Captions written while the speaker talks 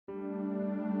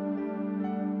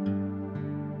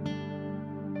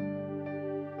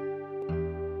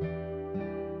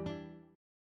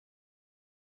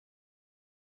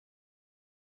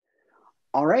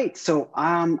All right, so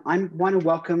I want to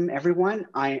welcome everyone.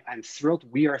 I'm thrilled.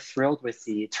 We are thrilled with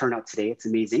the turnout today. It's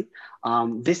amazing.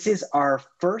 This is our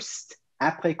first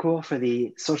après-cours for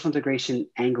the Social Integration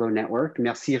Anglo Network.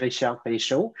 Merci, Richard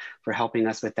Pinchot, for helping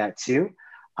us with that too.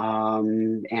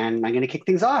 And I'm going to kick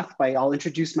things off I'll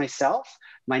introduce myself.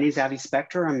 My name is Avi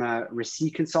Spector. I'm a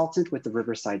RÉCIT consultant with the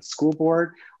Riverside School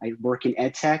Board. I work in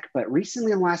EdTech, but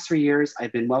recently in the last 3 years,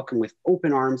 I've been welcomed with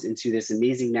open arms into this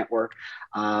amazing network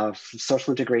of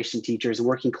social integration teachers,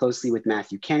 working closely with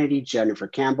Matthew Kennedy, Jennifer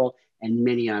Campbell, and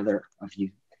many other of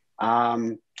you.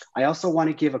 I also want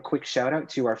to give a quick shout out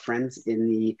to our friends in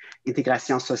the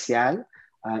Intégration Sociale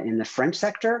in the French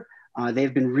sector.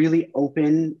 They've been really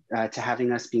open to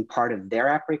having us being part of their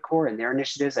après-cours and their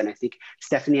initiatives. And I think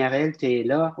Stéphanie Harel, tu es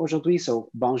là aujourd'hui, so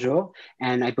bonjour.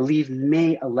 And I believe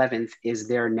May 11th is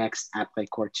their next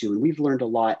après-cours too. And we've learned a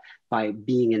lot by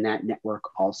being in that network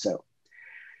also.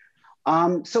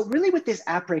 So really with this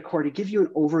après-cours, to give you an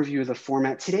overview of the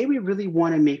format, today we really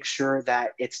want to make sure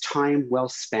that it's time well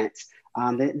spent.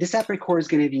 This après-cours is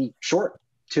going to be short,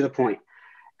 to the point.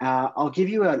 I'll give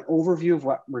you an overview of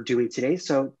what we're doing today.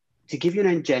 So to give you an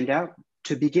agenda,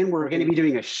 to begin, we're going to be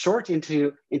doing a short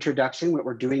introduction, what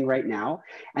we're doing right now.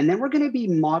 And then we're going to be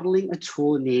modeling a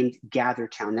tool named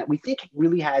Gathertown that we think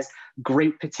really has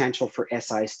great potential for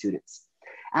SI students.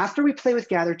 After we play with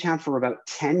Gathertown for about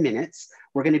 10 minutes,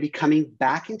 we're going to be coming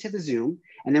back into the Zoom,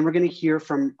 and then we're going to hear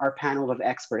from our panel of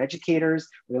expert educators.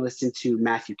 We're going to listen to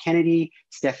Matthew Kennedy,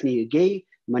 Stephanie Huguet,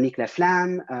 Monique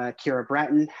Laflamme, Kira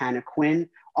Bratton, Hannah Quinn,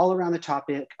 all around the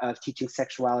topic of teaching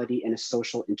sexuality in a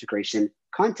social integration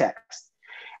context.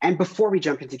 And before we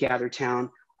jump into Gathertown,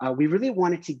 we really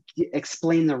wanted to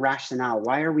explain the rationale.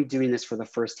 Why are we doing this for the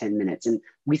first 10 minutes? And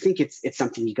we think it's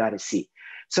something you got to see.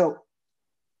 So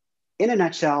in a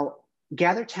nutshell,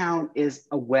 Gathertown is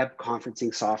a web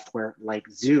conferencing software like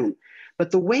Zoom,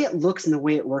 but the way it looks and the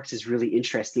way it works is really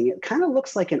interesting. It kind of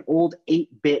looks like an old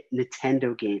 8-bit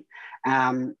Nintendo game,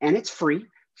 and it's free.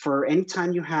 For any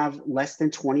time you have less than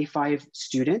 25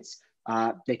 students,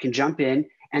 they can jump in,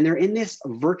 and they're in this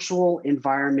virtual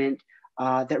environment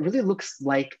that really looks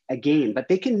like a game, but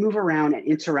they can move around and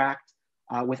interact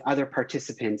with other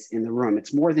participants in the room.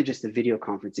 It's more than just a video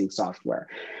conferencing software.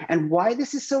 And why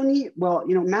this is so neat? Well,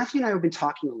 you know, Matthew and I have been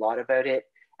talking a lot about it,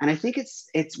 and I think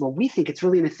we think it's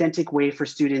really an authentic way for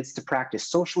students to practice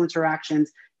social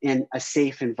interactions in a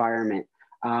safe environment.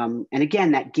 And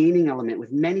again, that gaming element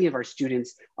with many of our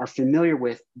students are familiar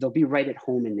with, they'll be right at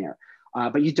home in there.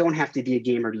 But you don't have to be a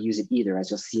gamer to use it either,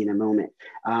 as you'll see in a moment.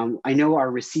 I know our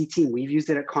RÉCIT team, we've used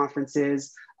it at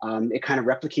conferences. It kind of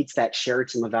replicates that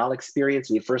Sheraton Laval experience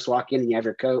when you first walk in and you have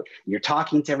your coat, and you're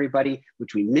talking to everybody,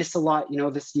 which we miss a lot, you know,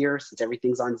 this year since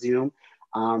everything's on Zoom.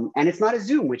 And it's not a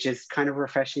Zoom, which is kind of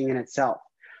refreshing in itself.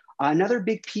 Another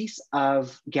big piece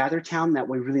of Gathertown that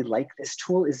we really like this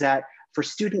tool is that for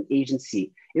student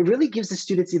agency, it really gives the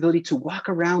students the ability to walk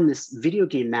around this video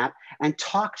game map and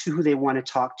talk to who they want to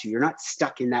talk to. You're not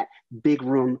stuck in that big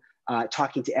room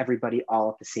talking to everybody all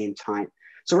at the same time.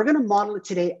 So we're going to model it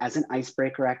today as an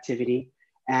icebreaker activity,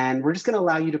 and we're just going to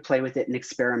allow you to play with it and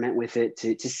experiment with it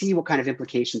to see what kind of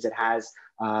implications it has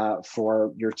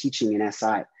for your teaching in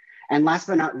SI. And last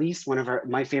but not least, one of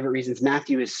my favorite reasons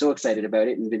Matthew is so excited about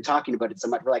it and been talking about it so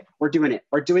much, we're like, we're doing it.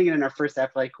 We're doing it in our first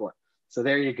après-cours. So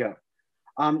there you go.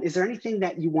 Is there anything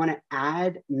that you want to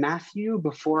add, Matthew,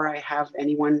 before I have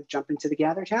anyone jump into the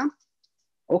Gathertown?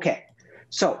 Okay,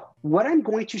 so what I'm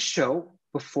going to show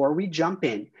before we jump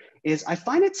in is I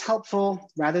find it's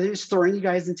helpful, rather than just throwing you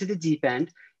guys into the deep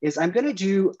end, is I'm going to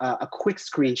do a quick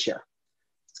screen share.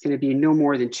 It's going to be no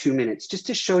more than 2 minutes just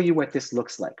to show you what this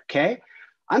looks like, okay?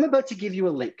 I'm about to give you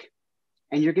a link,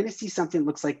 and you're going to see something that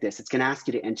looks like this. It's going to ask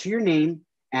you to enter your name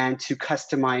and to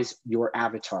customize your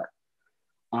avatar.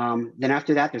 Then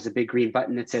after that, there's a big green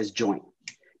button that says join.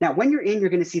 Now, when you're in, you're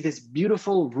going to see this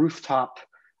beautiful rooftop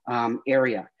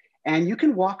area. And you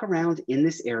can walk around in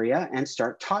this area and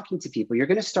start talking to people. You're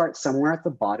going to start somewhere at the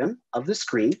bottom of the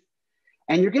screen,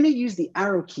 and you're going to use the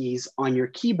arrow keys on your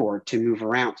keyboard to move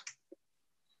around.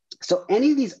 So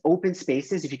any of these open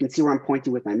spaces, if you can see where I'm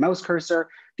pointing with my mouse cursor,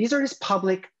 these are just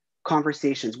public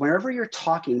conversations. Wherever you're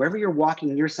talking, wherever you're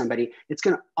walking near somebody, it's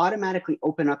going to automatically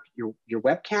open up your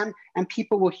webcam and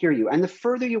people will hear you. And the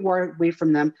further you are away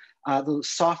from them, the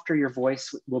softer your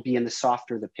voice will be and the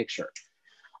softer the picture.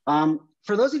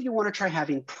 For those of you who want to try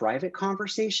having private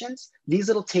conversations, these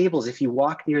little tables, if you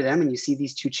walk near them and you see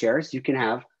these 2 chairs, you can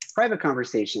have private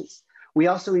conversations. We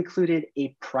also included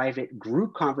a private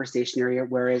group conversation area,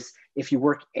 whereas if you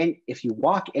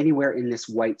walk anywhere in this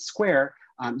white square,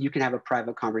 you can have a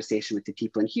private conversation with the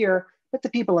people in here, but the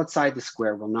people outside the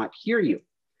square will not hear you.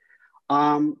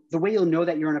 The way you'll know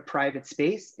that you're in a private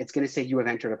space, it's going to say you have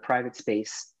entered a private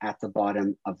space at the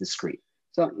bottom of the screen.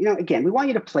 So, again, we want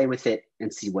you to play with it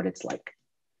and see what it's like.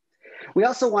 We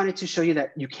also wanted to show you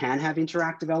that you can have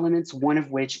interactive elements, one of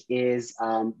which is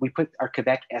we put our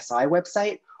Quebec SI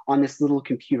website on this little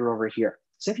computer over here.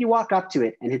 So if you walk up to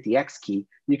it and hit the X key,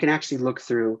 you can actually look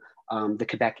through the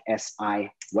Quebec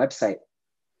SI website.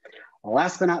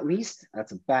 Last but not least,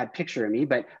 that's a bad picture of me,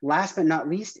 but last but not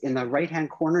least, in the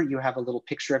right-hand corner, you have a little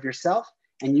picture of yourself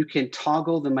and you can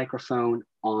toggle the microphone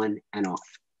on and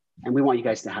off. And we want you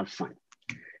guys to have fun.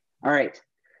 All right,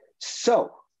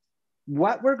 so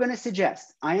what we're going to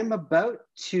suggest, I am about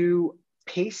to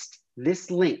paste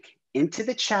this link into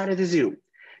the chat of the Zoom.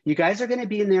 You guys are going to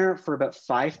be in there for about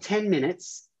 5-10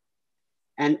 minutes,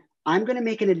 and I'm going to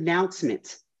make an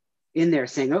announcement in there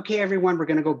saying, okay, everyone, we're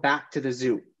going to go back to the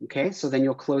Zoom. Okay, so then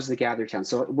you'll close the Gathertown.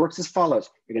 So it works as follows.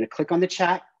 You're going to click on the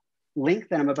chat link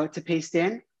that I'm about to paste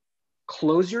in,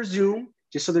 close your Zoom,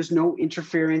 just so there's no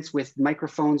interference with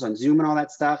microphones on Zoom and all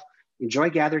that stuff. Enjoy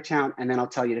Gathertown, and then I'll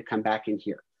tell you to come back in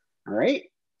here. All right,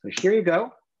 so here you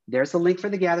go. There's the link for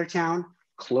the Gathertown.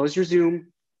 Close your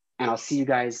Zoom, and I'll see you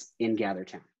guys in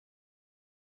Gathertown.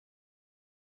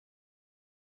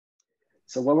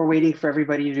 So while we're waiting for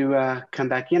everybody to come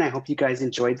back in, I hope you guys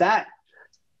enjoyed that.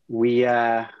 We,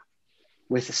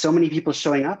 with so many people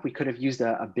showing up, we could have used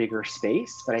a bigger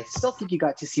space, but I still think you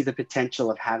got to see the potential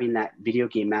of having that video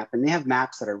game map. And they have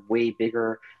maps that are way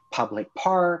bigger, public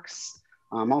parks,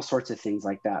 all sorts of things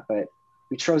like that. But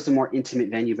we chose a more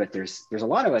intimate venue, but there's a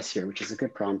lot of us here, which is a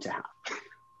good problem to have.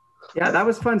 Yeah, that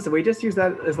was fun. So we just used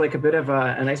that as like a bit of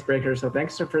an icebreaker. So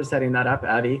thanks for setting that up,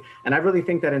 Avi. And I really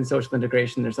think that in social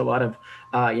integration, there's a lot of,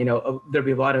 there'll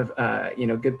be a lot of,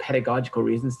 good pedagogical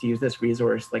reasons to use this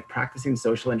resource, like practicing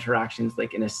social interactions,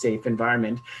 like in a safe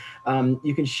environment.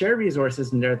 You can share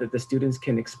resources in there that the students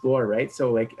can explore, right?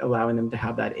 So like allowing them to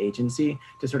have that agency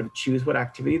to sort of choose what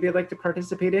activity they'd like to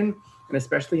participate in. And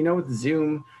especially, with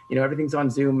Zoom, everything's on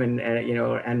Zoom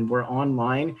and we're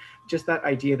online, just that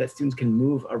idea that students can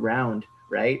move around,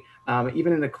 right?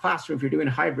 Even in the classroom, if you're doing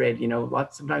hybrid,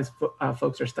 sometimes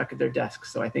folks are stuck at their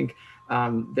desks. So I think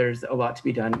there's a lot to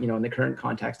be done, in the current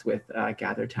context with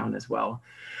Gathertown as well.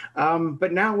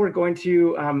 But now we're going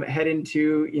to head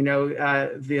into,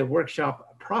 the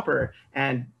workshop proper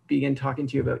and begin talking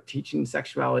to you about teaching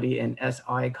sexuality in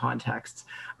SI contexts.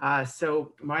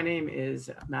 So my name is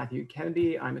Matthew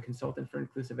Kennedy. I'm a consultant for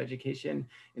inclusive education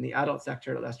in the adult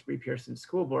sector at Lester B. Pearson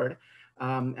School Board.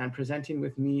 And presenting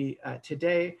with me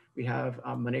today, we have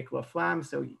Monique Laflamme.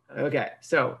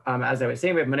 So as I was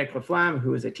saying, we have Monique Laflamme,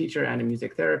 who is a teacher and a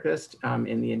music therapist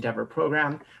in the Endeavor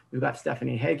program. We've got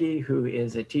Stephanie Heggie, who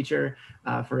is a teacher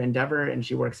for Endeavor, and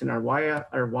she works in our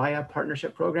WIA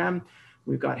partnership program.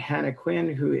 We've got Hannah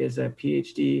Quinn, who is a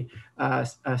PhD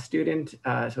student,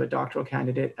 so a doctoral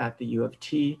candidate at the U of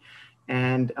T.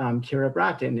 And Kira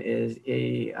Bratton is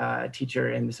a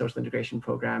teacher in the social integration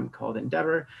program called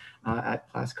Endeavor at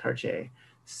Place Cartier.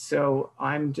 So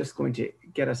I'm just going to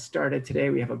get us started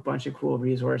today. We have a bunch of cool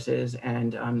resources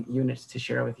and units to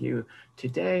share with you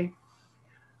today.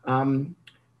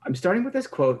 I'm starting with this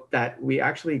quote that we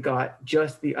actually got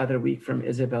just the other week from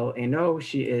Isabelle Hainaut.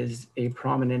 She is a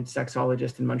prominent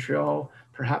sexologist in Montreal,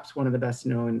 perhaps one of the best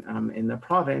known in the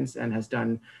province, and has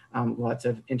done lots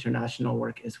of international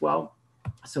work as well.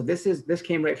 So this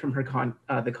came right from her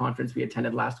the conference we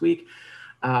attended last week.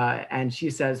 And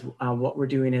she says, what we're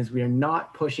doing is we are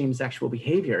not pushing sexual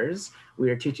behaviors.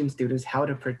 We are teaching students how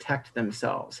to protect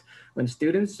themselves. When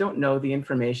students don't know the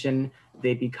information,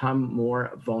 they become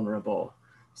more vulnerable.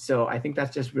 So I think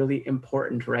that's just really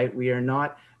important, right? We are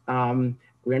not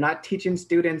teaching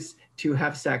students to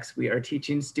have sex. We are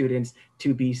teaching students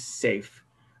to be safe,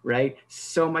 right?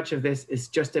 So much of this is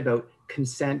just about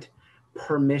consent,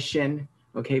 permission,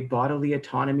 okay, bodily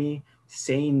autonomy,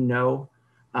 saying no,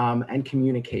 and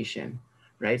communication,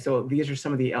 right? So these are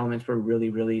some of the elements we're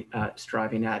really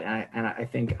striving at. And I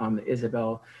think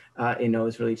Isabelle Hainaut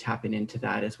is really tapping into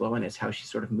that as well. And it's how she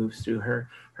sort of moves through her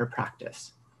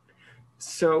practice.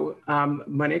 So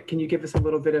Monique, can you give us a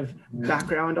little bit of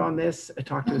background on this?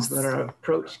 Talk to us about our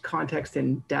approach, context,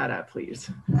 and data,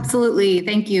 please. Absolutely,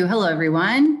 thank you. Hello,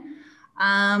 everyone.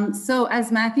 So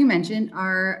as Matthew mentioned,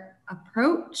 our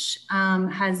approach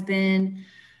has been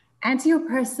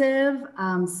anti-oppressive,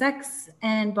 sex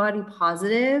and body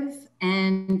positive,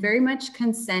 and very much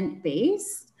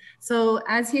consent-based. So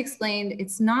as he explained,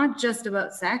 it's not just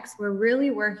about sex. We're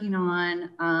really working on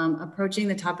approaching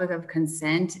the topic of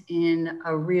consent in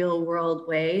a real world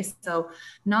way. So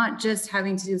not just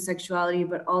having to do with sexuality,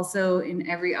 but also in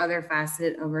every other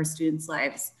facet of our students'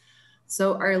 lives.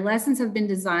 So our lessons have been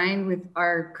designed with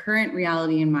our current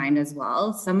reality in mind as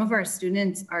well. Some of our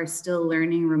students are still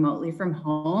learning remotely from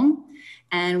home,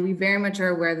 and we very much are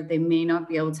aware that they may not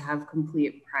be able to have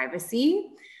complete privacy.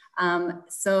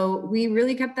 So we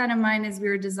really kept that in mind as we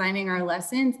were designing our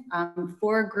lessons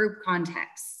for group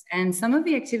contexts. And some of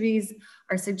the activities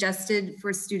are suggested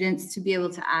for students to be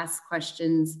able to ask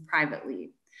questions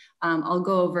privately. I'll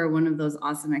go over one of those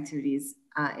awesome activities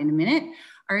in a minute.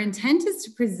 Our intent is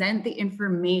to present the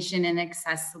information in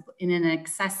an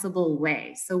accessible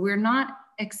way. So we're not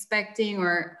expecting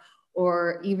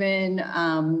or even,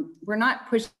 we're not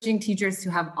pushing teachers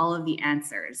to have all of the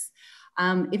answers.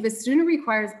 If a student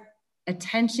requires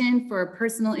attention for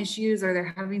personal issues or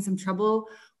they're having some trouble,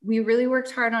 we really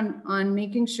worked hard on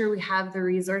making sure we have the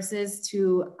resources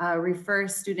to refer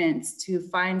students to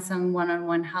find some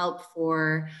one-on-one help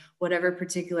for whatever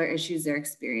particular issues they're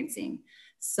experiencing.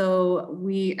 So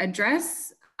we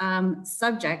address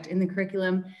subject in the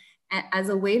curriculum as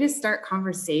a way to start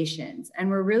conversations. And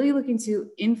we're really looking to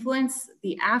influence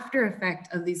the after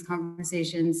effect of these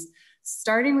conversations,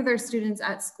 starting with our students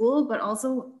at school, but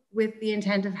also with the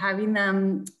intent of having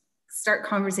them start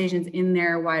conversations in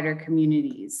their wider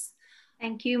communities.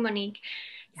 Thank you, Monique.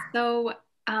 Yeah. So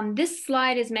this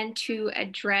slide is meant to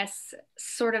address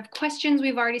sort of questions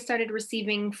we've already started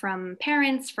receiving from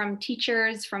parents, from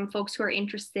teachers, from folks who are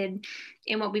interested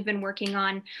in what we've been working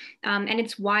on. And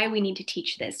it's why we need to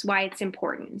teach this, why it's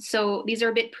important. So these are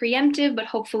a bit preemptive, but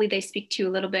hopefully they speak to you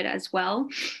a little bit as well.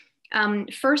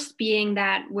 First being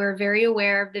that we're very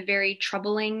aware of the very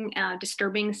troubling,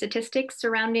 disturbing statistics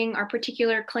surrounding our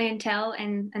particular clientele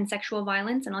and sexual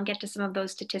violence, and I'll get to some of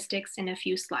those statistics in a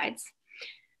few slides.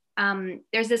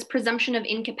 There's this presumption of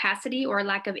incapacity or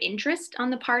lack of interest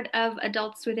on the part of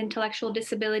adults with intellectual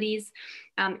disabilities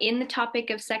in the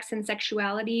topic of sex and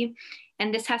sexuality,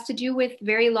 and this has to do with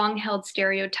very long-held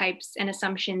stereotypes and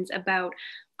assumptions about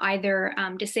either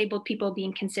disabled people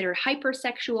being considered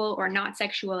hypersexual or not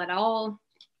sexual at all.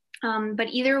 But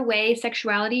either way,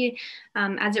 sexuality,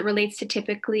 as it relates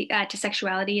to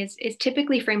sexuality, is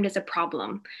typically framed as a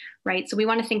problem, right? So we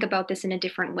want to think about this in a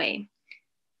different way.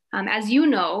 As you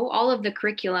know, all of the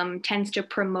curriculum tends to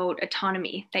promote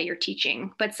autonomy that you're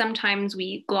teaching, but sometimes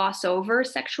we gloss over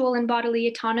sexual and bodily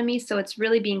autonomy, so it's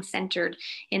really being centered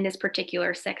in this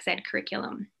particular sex ed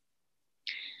curriculum.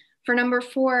 For number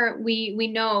 4, we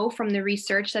know from the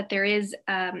research that there is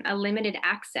a limited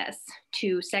access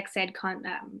to sex ed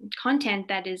content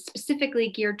that is specifically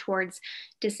geared towards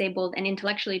disabled and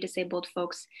intellectually disabled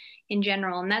folks in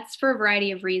general. And that's for a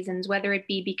variety of reasons, whether it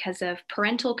be because of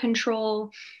parental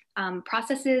control,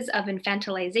 processes of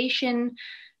infantilization,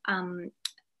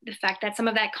 the fact that some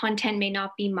of that content may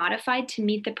not be modified to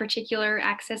meet the particular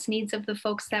access needs of the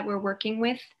folks that we're working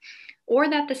with, or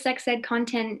that the sex ed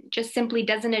content just simply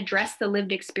doesn't address the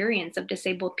lived experience of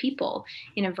disabled people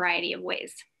in a variety of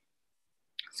ways.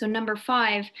 So number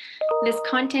 5, this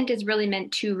content is really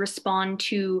meant to respond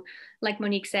to, like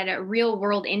Monique said, a real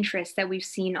world interest that we've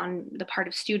seen on the part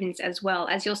of students as well.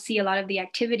 As you'll see, a lot of the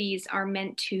activities are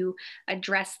meant to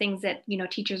address things that, you know,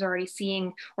 teachers are already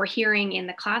seeing or hearing in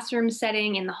the classroom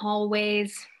setting, in the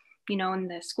hallways, you know, in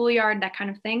the schoolyard, that kind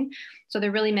of thing. So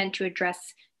they're really meant to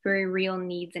address very real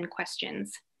needs and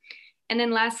questions. And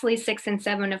then lastly, 6 and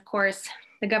 7, of course,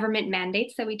 the government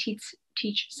mandates that we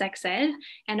teach sex ed,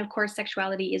 and of course,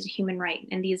 sexuality is a human right.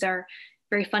 And these are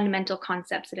very fundamental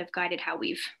concepts that have guided how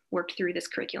we've worked through this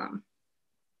curriculum.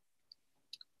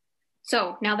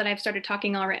 So now that I've started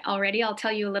talking already, I'll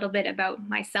tell you a little bit about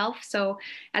myself. So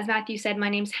as Matthew said, my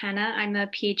name's Hannah. I'm a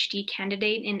PhD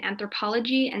candidate in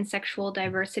anthropology and sexual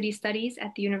diversity studies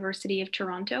at the University of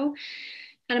Toronto.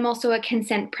 And I'm also a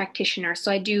consent practitioner. So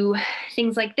I do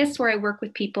things like this where I work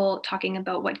with people talking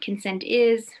about what consent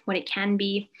is, what it can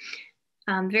be.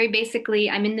 Very basically,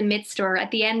 I'm in the midst or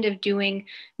at the end of doing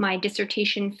my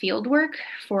dissertation fieldwork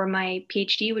for my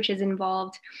PhD, which has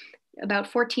involved about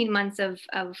 14 months of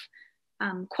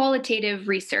qualitative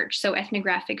research. So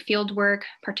ethnographic fieldwork,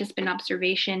 participant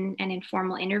observation, and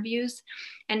informal interviews.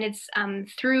 And it's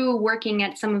through working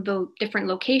at some of the different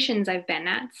locations I've been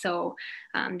at. So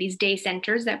these day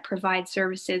centers that provide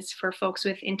services for folks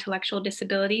with intellectual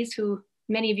disabilities, who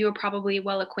many of you are probably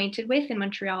well acquainted with in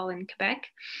Montreal and Quebec.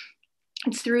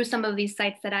 It's through some of these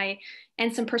sites that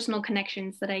and some personal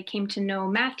connections that I came to know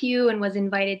Matthew and was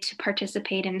invited to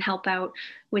participate and help out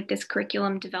with this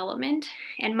curriculum development.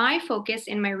 And my focus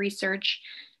in my research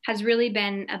has really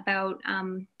been about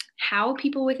how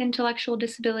people with intellectual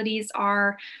disabilities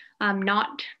are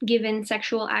not given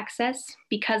sexual access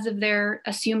because of their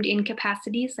assumed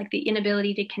incapacities, like the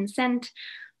inability to consent,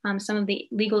 some of the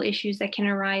legal issues that can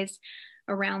arise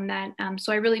around that.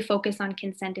 So I really focus on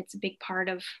consent. It's a big part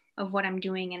of what I'm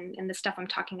doing and the stuff I'm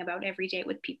talking about every day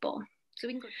with people. So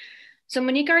we can go. So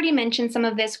Monique already mentioned some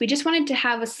of this. We just wanted to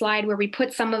have a slide where we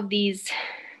put some of these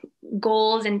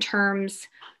goals and terms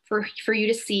for you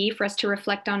to see, for us to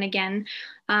reflect on again.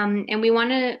 And we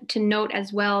wanted to note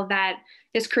as well that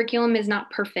this curriculum is not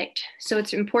perfect. So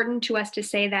it's important to us to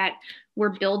say that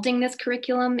we're building this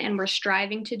curriculum and we're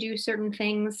striving to do certain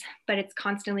things, but it's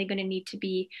constantly going to need to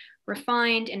be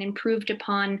refined and improved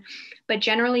upon. But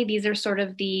generally, these are sort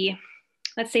of the,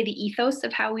 let's say, the ethos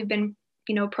of how we've been,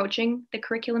 approaching the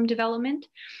curriculum development.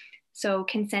 So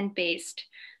consent-based,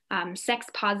 sex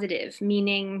positive,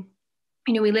 meaning,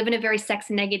 we live in a very sex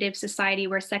negative society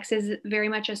where sex is very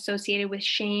much associated with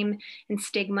shame and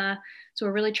stigma. So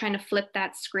we're really trying to flip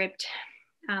that script.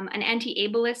 An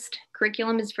anti-ableist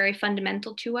curriculum is very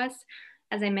fundamental to us.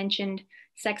 As I mentioned,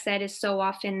 sex ed is so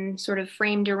often sort of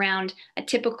framed around a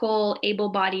typical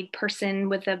able-bodied person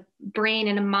with a brain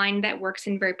and a mind that works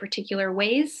in very particular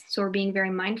ways. So we're being very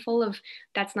mindful of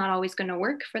that's not always going to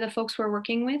work for the folks we're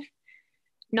working with.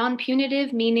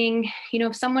 Non-punitive, meaning,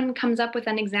 if someone comes up with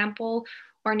an example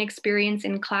or an experience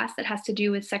in class that has to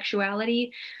do with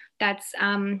sexuality, that's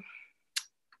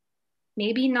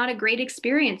maybe not a great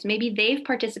experience. Maybe they've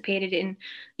participated in,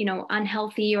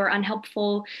 unhealthy or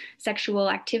unhelpful sexual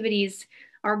activities.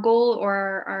 Our goal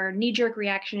or our knee-jerk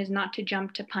reaction is not to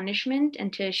jump to punishment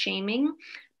and to shaming,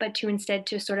 but to instead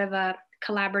to sort of a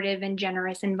collaborative and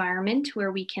generous environment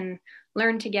where we can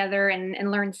learn together and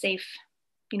learn safe,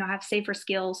 have safer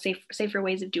skills, safer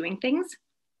ways of doing things.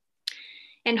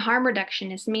 And harm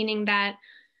reductionist, meaning that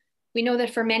we know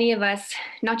that for many of us,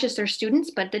 not just our students,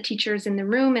 but the teachers in the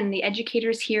room and the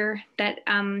educators here, that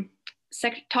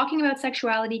talking about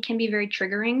sexuality can be very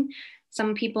triggering.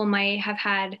 Some people might have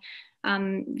had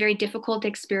very difficult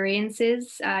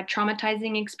experiences,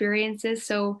 traumatizing experiences.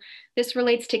 So this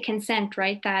relates to consent,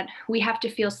 right? That we have to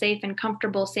feel safe and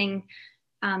comfortable saying,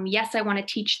 yes, I want to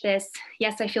teach this.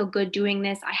 Yes, I feel good doing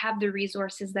this. I have the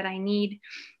resources that I need.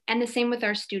 And the same with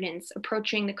our students,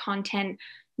 approaching the content,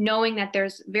 knowing that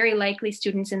there's very likely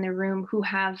students in the room who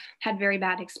have had very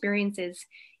bad experiences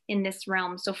in this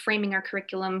realm. So framing our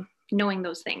curriculum, knowing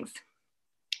those things.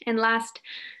 And last,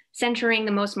 centering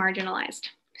the most marginalized.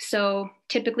 So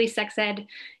typically sex ed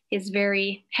is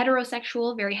very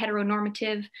heterosexual, very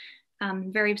heteronormative,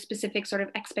 very specific sort of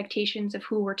expectations of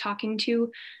who we're talking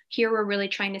to. Here, we're really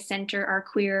trying to center our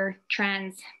queer,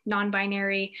 trans,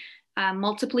 non-binary,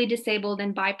 multiply disabled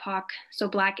and BIPOC, so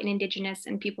Black and Indigenous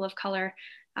and people of color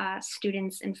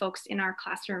students and folks in our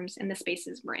classrooms and the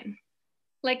spaces we're in.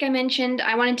 Like I mentioned,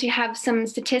 I wanted to have some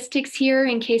statistics here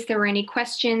in case there were any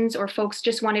questions or folks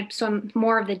just wanted some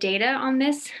more of the data on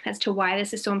this as to why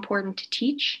this is so important to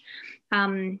teach.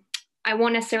 I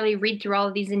won't necessarily read through all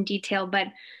of these in detail, but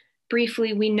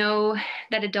briefly, we know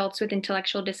that adults with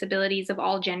intellectual disabilities of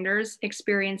all genders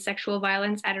experience sexual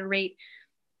violence at a rate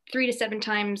 3 to 7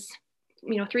 times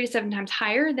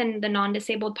higher than the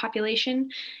non-disabled population,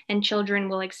 and children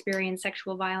will experience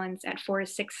sexual violence at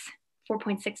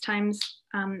 4.6 times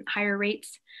higher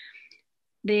rates.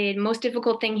 The most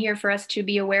difficult thing here for us to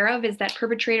be aware of is that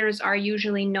perpetrators are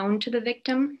usually known to the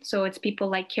victim. So it's people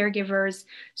like caregivers,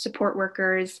 support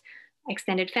workers,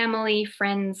 extended family,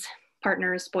 friends,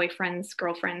 partners, boyfriends,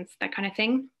 girlfriends, that kind of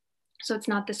thing. So it's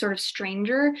not the sort of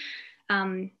stranger,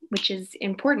 which is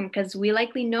important because we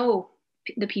likely know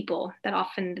the people that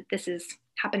often this is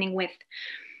happening with.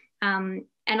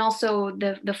 And also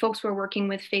the folks we're working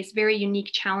with face very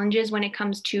unique challenges when it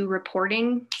comes to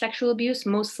reporting sexual abuse,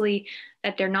 mostly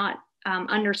that they're not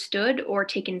understood or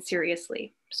taken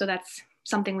seriously. So that's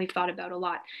something we've thought about a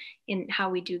lot in how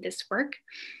we do this work.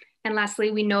 And lastly,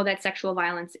 we know that sexual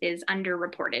violence is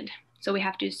underreported. So we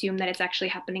have to assume that it's actually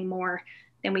happening more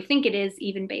than we think it is,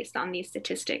 even based on these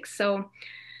statistics. So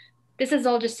this is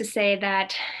all just to say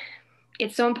that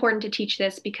it's so important to teach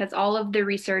this because all of the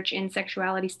research in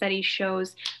sexuality studies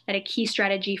shows that a key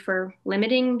strategy for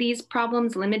limiting these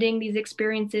problems, limiting these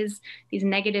experiences, these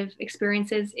negative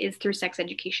experiences, is through sex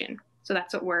education. So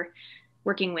that's what we're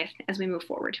working with as we move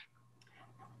forward.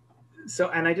 So,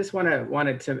 and I just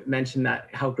wanted to mention that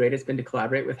how great it's been to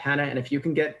collaborate with Hannah. And if you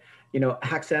can get,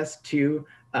 access to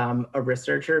a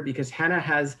researcher, because Hannah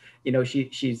has,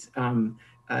 she's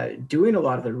doing a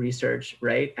lot of the research,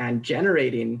 right? And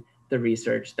generating the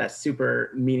research that's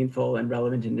super meaningful and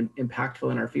relevant and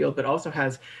impactful in our field, but also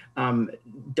has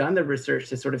done the research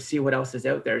to sort of see what else is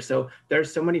out there. So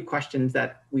there's so many questions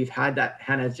that we've had that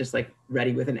Hannah's just like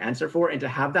ready with an answer for, and to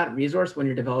have that resource when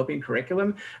you're developing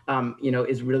curriculum, you know,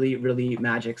 is really, really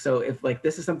magic. So if like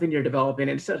this is something you're developing,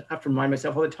 and I just have to remind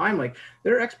myself all the time, like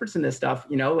there are experts in this stuff,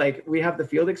 you know, like we have the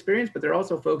field experience, but there are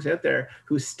also folks out there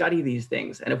who study these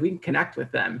things. And if we can connect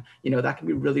with them, you know, that can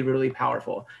be really, really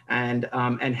powerful. And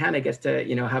Hannah gets to,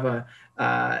 you know, have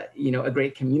a, you know, a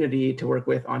great community to work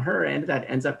with on her end that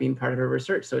ends up being part of her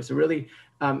research. So it's a really,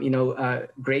 you know,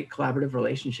 great collaborative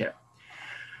relationship.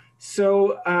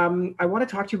 So I want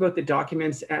to talk to you about the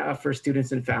documents for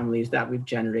students and families that we've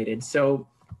generated. So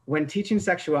when teaching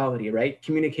sexuality, right,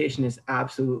 communication is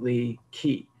absolutely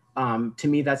key. To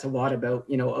me, that's a lot about,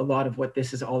 you know, a lot of what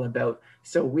this is all about.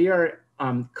 So we are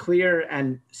clear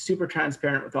and super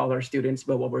transparent with all our students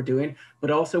about what we're doing, but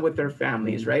also with their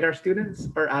families, right? Our students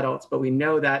are adults, but we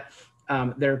know that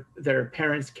their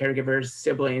parents, caregivers,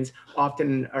 siblings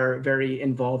often are very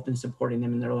involved in supporting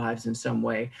them in their lives in some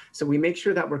way. So we make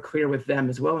sure that we're clear with them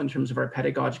as well in terms of our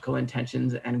pedagogical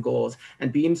intentions and goals.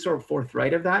 And being sort of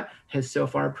forthright of that has so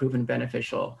far proven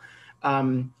beneficial.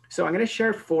 So I'm going to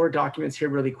share 4 documents here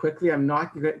really quickly. I'm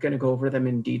not going to go over them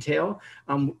in detail.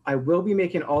 I will be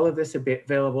making all of this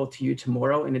available to you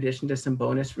tomorrow in addition to some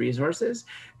bonus resources.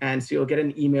 And so you'll get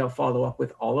an email follow-up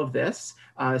with all of this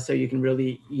so you can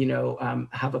really, you know,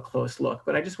 have a close look.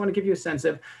 But I just want to give you a sense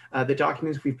of the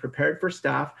documents we've prepared for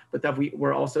staff, but that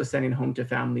we're also sending home to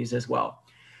families as well.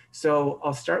 So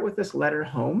I'll start with this letter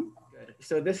home.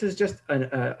 So this is just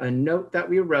a note that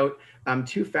we wrote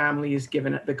to families,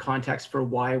 given the context for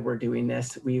why we're doing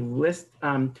this. We list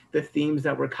the themes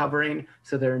that we're covering,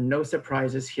 so there are no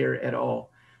surprises here at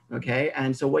all. Okay,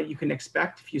 and so what you can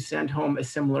expect if you send home a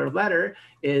similar letter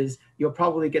is you'll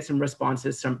probably get some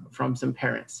responses from some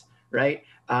parents, right?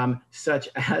 Such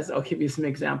as, I'll give you some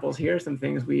examples here, some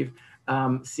things we've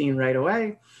seen right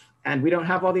away. And we don't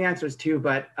have all the answers to,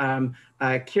 but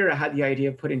Kira had the idea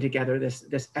of putting together this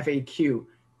FAQ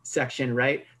section,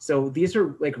 right? So these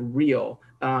are like real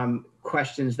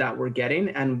questions that we're getting,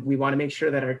 and we want to make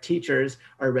sure that our teachers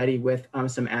are ready with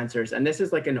some answers. And this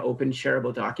is like an open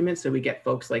shareable document, so we get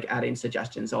folks like adding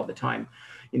suggestions all the time.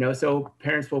 You know, so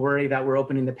parents will worry that we're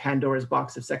opening the Pandora's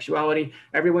box of sexuality.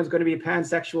 Everyone's going to be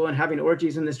pansexual and having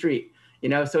orgies in the street. You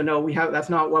know, so no, that's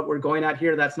not what we're going at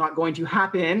here. That's not going to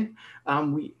happen.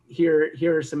 Here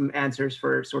are some answers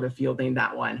for sort of fielding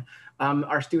that one.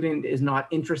 Our student is not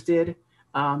interested.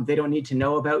 They don't need to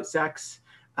know about sex.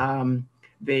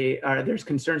 There's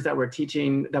concerns that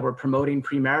we're promoting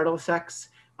premarital sex,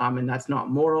 and that's not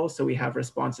moral. So we have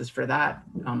responses for that.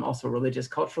 Also religious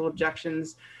cultural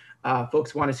objections.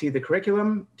 Folks want to see the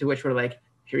curriculum, to which we're like,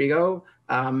 here you go.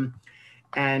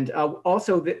 And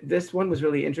also this one was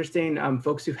really interesting.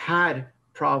 Folks who've had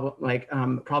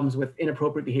problems with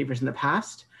inappropriate behaviors in the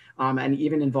past, and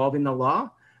even involving the law.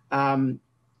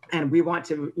 And we want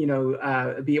to, you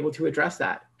know, be able to address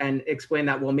that and explain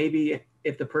that, well, maybe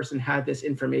if the person had this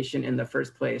information in the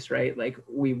first place, right, like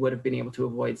we would have been able to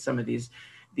avoid some of these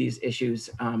issues,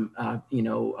 you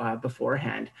know,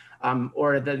 beforehand,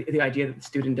 or the idea that the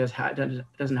student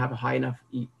doesn't have a high enough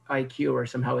IQ or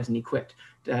somehow isn't equipped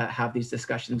to have these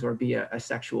discussions or be a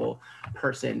sexual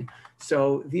person.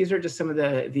 So these are just some of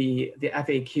the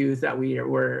FAQs that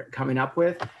we're coming up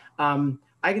with.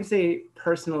 I can say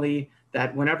personally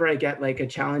that whenever I get like a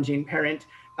challenging parent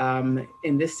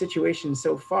in this situation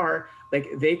so far, like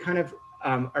they kind of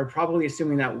are probably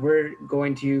assuming that we're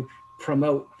going to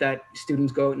promote that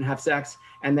students go out and have sex.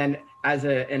 And then as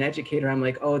an educator, I'm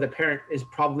like, oh, the parent is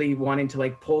probably wanting to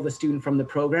like pull the student from the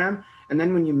program. And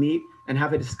then when you meet and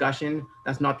have a discussion,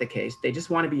 that's not the case. They just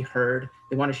want to be heard.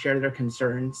 They want to share their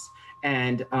concerns.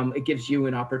 And it gives you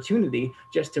an opportunity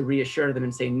just to reassure them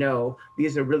and say, no,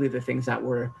 these are really the things that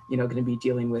we're, you know, going to be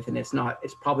dealing with. And it's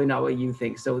probably not what you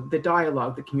think. So the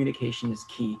dialogue, the communication is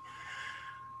key.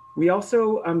 We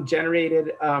also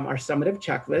generated our summative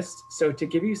checklist. So to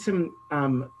give you some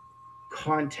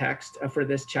context for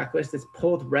this checklist, it's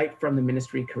pulled right from the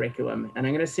ministry curriculum. And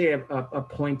I'm going to say a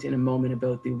point in a moment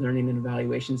about the learning and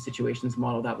evaluation situations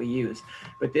model that we use.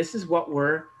 But this is what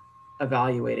we're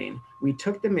evaluating. We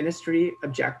took the ministry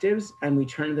objectives and we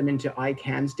turned them into I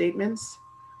can statements,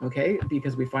 okay?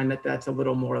 Because we find that that's a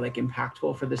little more like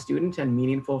impactful for the student and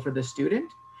meaningful for the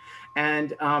student.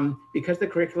 And because the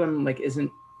curriculum like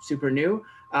isn't super new,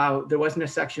 there wasn't a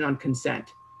section on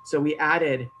consent. So we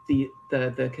added the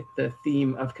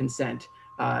theme of consent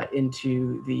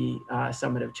into the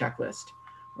summative checklist.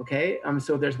 Okay,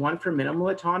 so there's one for minimal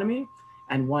autonomy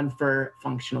and one for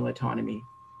functional autonomy.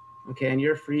 Okay, and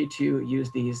you're free to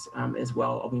use these as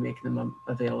well. I'll be making them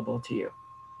available to you.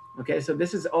 Okay, so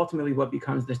this is ultimately what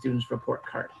becomes the student's report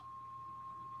card.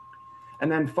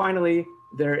 And then finally,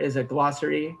 There is a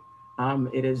glossary.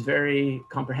 It is very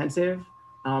comprehensive,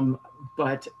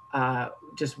 but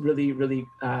just really, really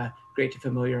great to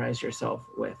familiarize yourself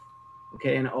with.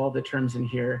 Okay, and all the terms in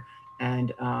here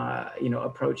and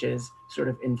approaches sort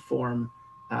of inform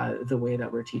the way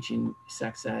that we're teaching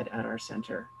sex ed at our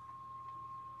center.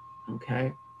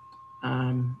 Okay.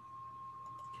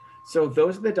 So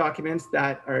those are the documents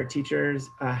that our teachers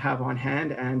have on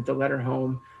hand, and the letter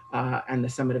home and the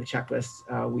summative checklists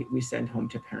we send home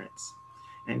to parents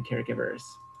and caregivers.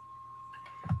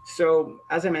 So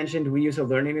as I mentioned, we use a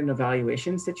learning and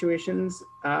evaluation situations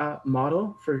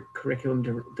model for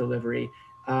curriculum delivery.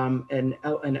 And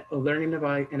a learning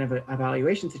and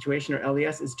evaluation situation, or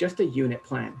LES, is just a unit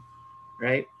plan,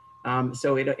 right?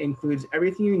 So it includes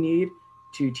everything you need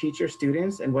to teach your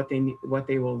students and what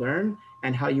they will learn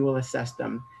and how you will assess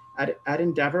them. At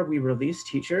Endeavor, we release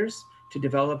teachers to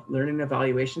develop learning and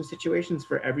evaluation situations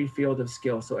for every field of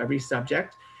skill. So every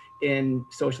subject in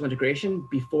social integration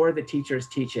before the teachers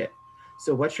teach it.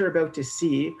 So what you're about to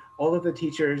see, all of the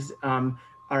teachers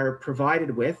are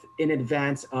provided with in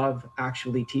advance of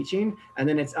actually teaching, and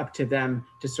then it's up to them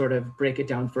to sort of break it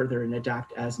down further and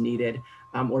adapt as needed,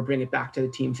 or bring it back to the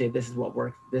team, say this is what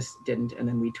worked, this didn't, and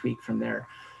then we tweak from there.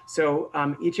 So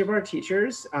each of our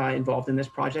teachers involved in this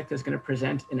project is going to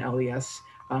present an LES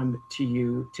to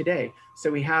you today.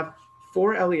 So we have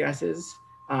 4 LESs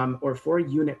or 4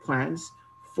 unit plans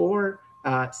for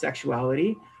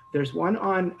sexuality. There's one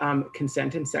on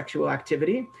consent and sexual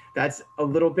activity. That's a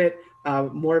little bit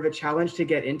more of a challenge to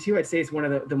get into. I'd say it's one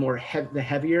of the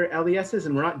heavier LESs,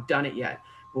 and we're not done it yet.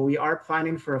 But we are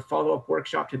planning for a follow-up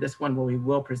workshop to this one where we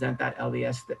will present that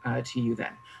LES to you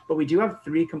then. But we do have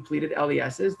 3 completed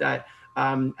LESs that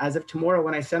as of tomorrow,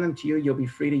 when I send them to you, you'll be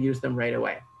free to use them right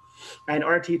away. And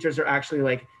our teachers are actually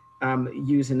like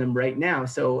using them right now.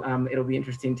 So it'll be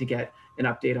interesting to get an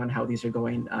update on how these are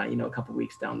going, a couple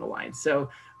weeks down the line. So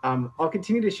I'll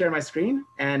continue to share my screen,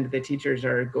 and the teachers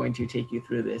are going to take you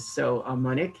through this. So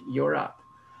Monique, you're up.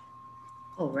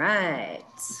 All right.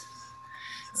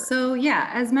 So yeah,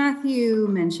 as Matthew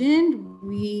mentioned,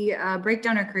 we break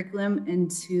down our curriculum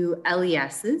into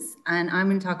LESs, and I'm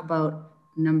going to talk about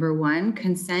number 1,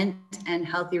 consent and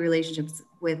healthy relationships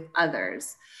with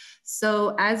others.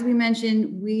 So as we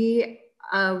mentioned, we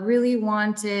really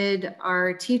wanted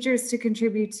our teachers to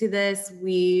contribute to this.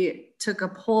 We took a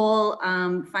poll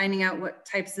finding out what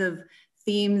types of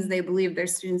themes they believed their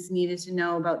students needed to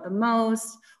know about the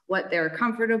most, what they were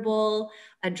comfortable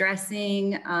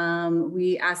addressing.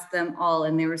 We asked them all,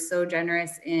 and they were so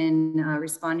generous in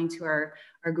responding to our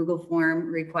Google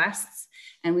form requests,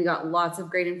 and we got lots of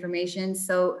great information.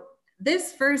 So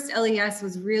this first LES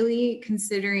was really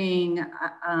considering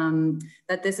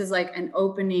that this is like an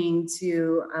opening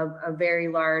to a very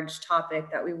large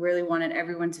topic that we really wanted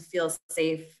everyone to feel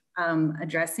safe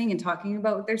addressing and talking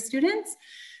about with their students.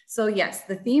 So yes,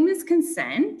 the theme is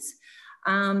consent.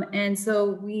 And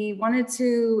so we wanted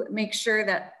to make sure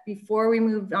that before we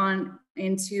moved on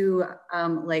into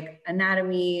like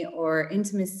anatomy or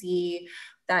intimacy,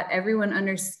 that everyone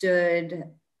understood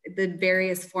the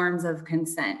various forms of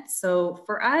consent. So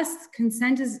for us,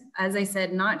 consent is, as I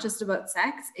said, not just about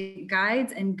sex. It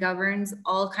guides and governs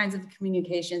all kinds of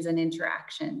communications and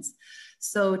interactions.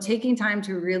 So taking time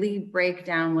to really break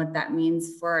down what that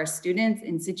means for our students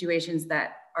in situations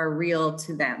that are real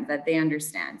to them, that they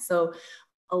understand. So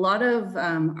a lot of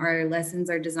our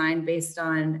lessons are designed based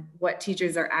on what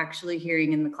teachers are actually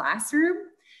hearing in the classroom,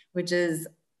 which is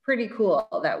pretty cool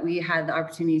that we had the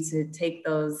opportunity to take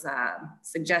those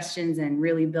suggestions and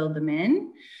really build them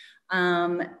in.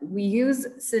 We use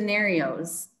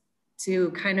scenarios to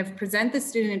kind of present the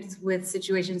students with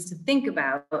situations to think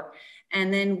about.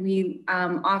 And then we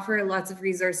offer lots of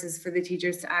resources for the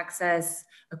teachers to access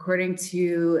according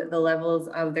to the levels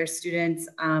of their students'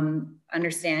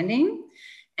 understanding,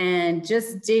 and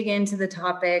just dig into the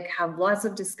topic, have lots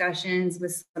of discussions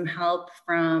with some help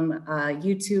from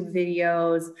YouTube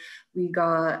videos. We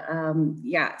got,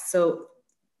 so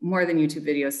more than YouTube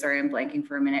videos, sorry, I'm blanking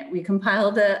for a minute. We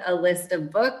compiled a list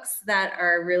of books that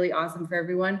are really awesome for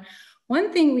everyone.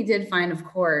 One thing we did find, of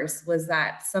course, was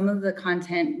that some of the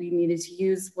content we needed to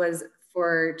use was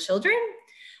for children.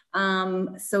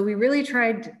 So we really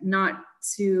tried not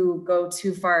to go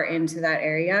too far into that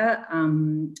area.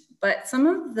 But some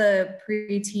of the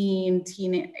preteen,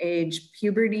 teenage,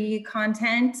 puberty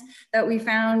content that we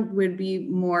found would be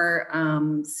more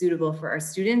suitable for our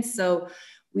students. So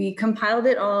we compiled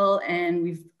it all and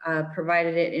we've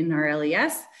provided it in our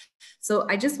LES. So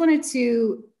I just wanted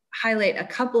to highlight a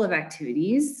couple of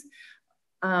activities.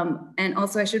 And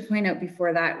also I should point out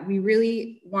before that, we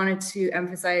really wanted to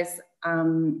emphasize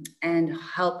and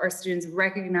help our students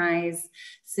recognize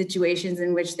situations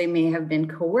in which they may have been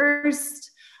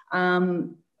coerced,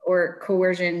 or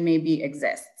coercion maybe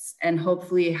exists, and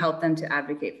hopefully help them to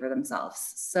advocate for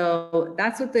themselves. So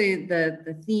that's what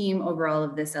the theme overall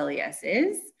of this LES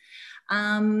is.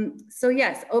 So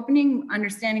yes,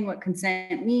 understanding what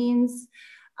consent means.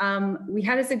 We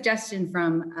had a suggestion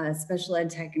from a special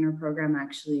ed tech in our program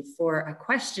actually for a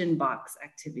question box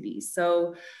activity.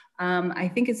 So I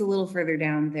think it's a little further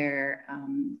down there,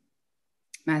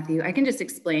 Matthew. I can just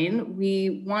explain.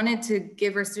 We wanted to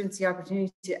give our students the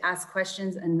opportunity to ask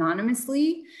questions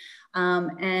anonymously.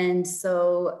 And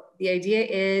so the idea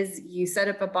is you set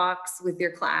up a box with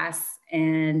your class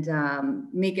and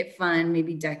make it fun,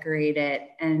 maybe decorate it.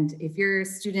 And if your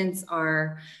students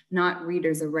are not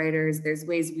readers or writers, there's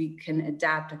ways we can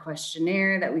adapt a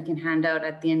questionnaire that we can hand out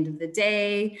at the end of the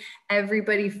day.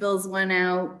 Everybody fills one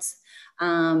out.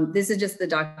 This is just the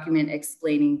document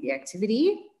explaining the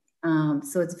activity.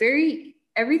 So it's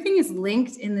everything is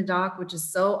linked in the doc, which is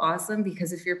so awesome,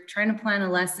 because if you're trying to plan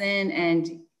a lesson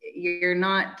and you're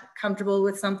not comfortable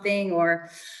with something, or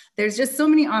there's just so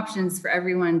many options for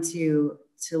everyone to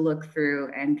look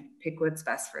through and pick what's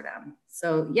best for them.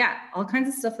 So yeah, all kinds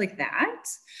of stuff like that.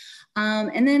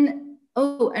 And then,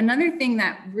 another thing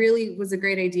that really was a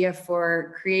great idea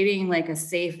for creating like a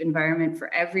safe environment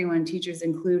for everyone, teachers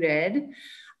included,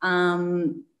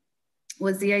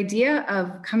 was the idea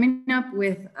of coming up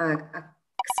with a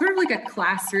sort of like a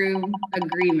classroom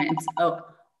agreement. Oh,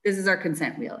 this is our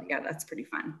consent wheel. Yeah, that's pretty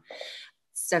fun.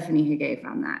 Stephanie Higay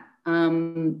found that.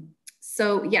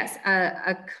 So yes,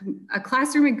 a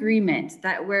classroom agreement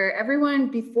that where everyone,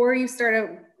 before you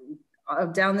start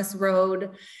down this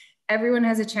road, everyone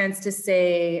has a chance to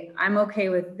say, I'm okay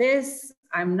with this,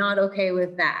 I'm not okay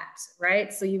with that,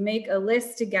 right? So you make a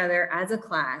list together as a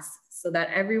class so that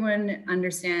everyone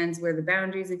understands where the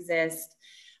boundaries exist,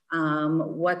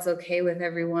 what's okay with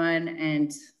everyone,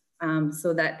 and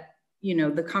so that, you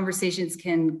know, the conversations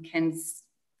can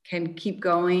keep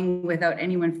going without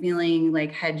anyone feeling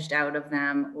like hedged out of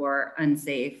them or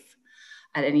unsafe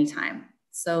at any time.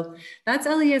 So that's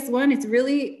LES 1. It's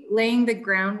really laying the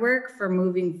groundwork for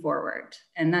moving forward.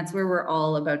 And that's where we're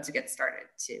all about to get started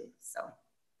too, so.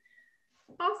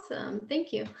 Awesome,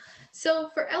 thank you.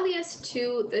 So for LES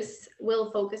 2, this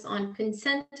will focus on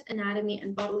consent, anatomy,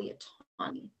 and bodily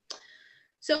autonomy.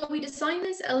 So we designed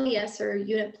this LES or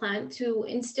unit plan to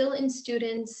instill in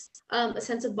students a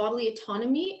sense of bodily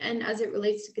autonomy and as it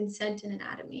relates to consent and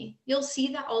anatomy. You'll see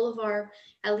that all of our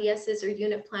LESs or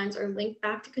unit plans are linked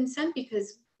back to consent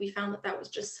because we found that that was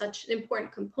just such an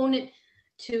important component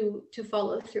to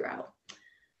follow throughout.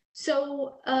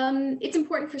 So it's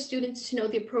important for students to know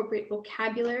the appropriate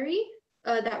vocabulary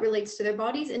that relates to their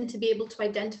bodies and to be able to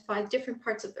identify different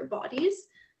parts of their bodies.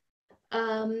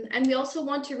 And we also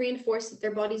want to reinforce that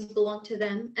their bodies belong to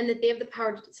them and that they have the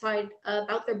power to decide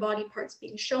about their body parts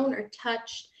being shown or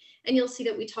touched. And you'll see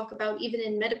that we talk about even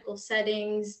in medical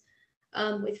settings,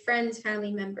 with friends,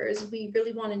 family members, we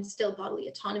really want to instill bodily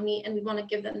autonomy and we want to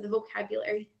give them the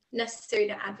vocabulary necessary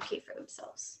to advocate for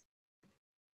themselves.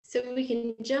 So we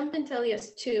can jump into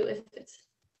LES 2 if it's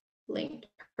linked.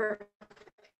 Perfect.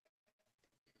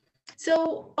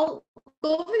 So I'll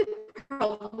go over the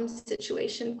problem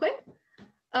situation quick.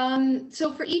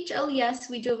 So for each LES,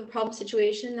 we do have a problem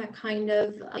situation that kind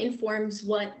of informs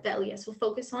what the LES will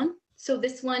focus on. So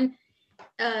this one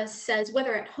says,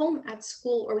 whether at home, at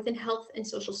school, or within health and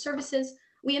social services,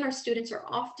 we and our students are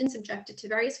often subjected to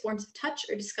various forms of touch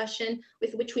or discussion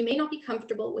with which we may not be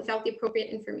comfortable without the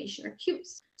appropriate information or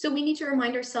cues. So we need to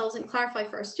remind ourselves and clarify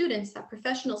for our students that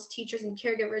professionals, teachers, and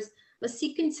caregivers must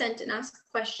seek consent and ask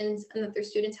questions, and that their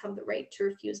students have the right to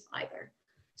refuse either.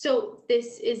 So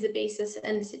this is the basis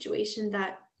and the situation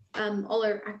that all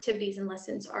our activities and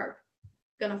lessons are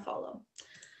going to follow.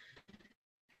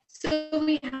 So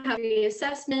we have the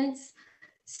assessments.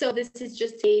 So this is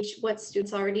just to gauge what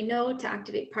students already know to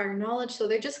activate prior knowledge. So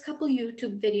they're just a couple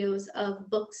YouTube videos of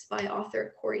books by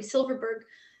author Corey Silverberg.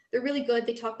 They're really good.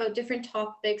 They talk about different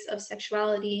topics of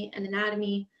sexuality and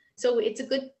anatomy. So it's a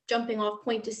good jumping off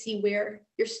point to see where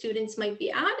your students might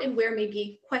be at and where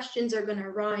maybe questions are going to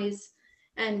arise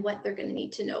and what they're going to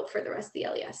need to know for the rest of the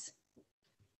LES.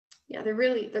 Yeah,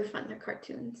 they're fun. They're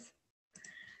cartoons.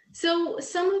 So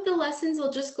some of the lessons,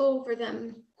 I'll just go over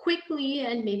them quickly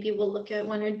and maybe we'll look at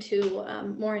one or two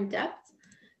more in depth.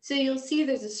 So you'll see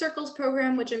there's a circles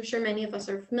program, which I'm sure many of us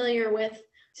are familiar with.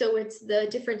 So it's the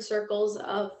different circles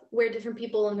of where different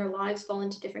people in their lives fall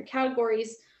into different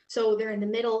categories. So they're in the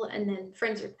middle, and then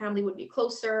friends or family would be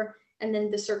closer. And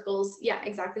then the circles, yeah,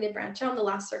 exactly, they branch out. And the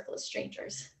last circle is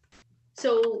strangers.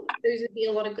 So there's gonna be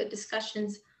a lot of good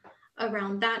discussions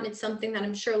around that, and it's something that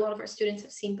I'm sure a lot of our students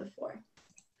have seen before.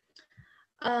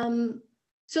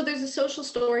 So there's a social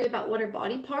story about what are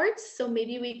body parts. So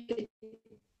maybe we could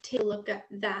take a look at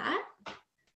that.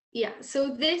 Yeah,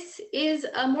 so this is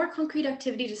a more concrete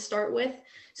activity to start with.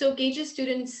 So it gauges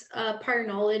students' prior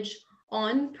knowledge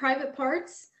on private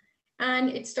parts, and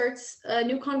it starts a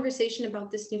new conversation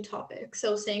about this new topic.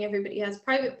 So saying everybody has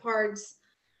private parts,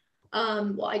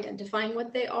 well, identifying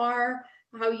what they are,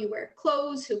 how you wear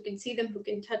clothes, who can see them, who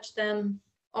can touch them,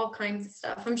 all kinds of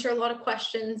stuff. I'm sure a lot of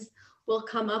questions will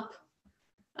come up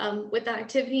with that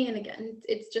activity. And again,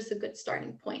 it's just a good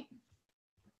starting point.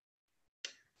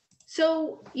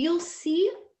 So you'll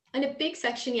see in a big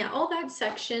section, yeah, all that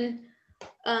section,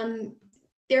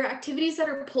 there are activities that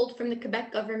are pulled from the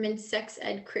Quebec government's sex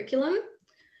ed curriculum.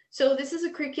 So this is a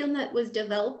curriculum that was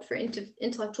developed for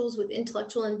intellectuals with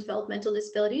intellectual and developmental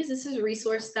disabilities. This is a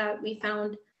resource that we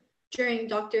found during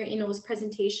Dr. Ino's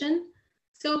presentation.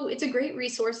 So it's a great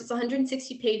resource. It's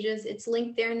 160 pages. It's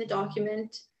linked there in the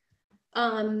document.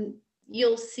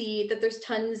 You'll see that there's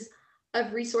tons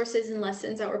of resources and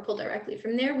lessons that were pulled directly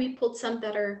from there. We pulled some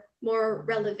that are more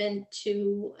relevant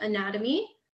to anatomy,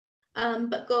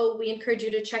 but we encourage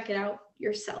you to check it out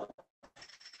yourself.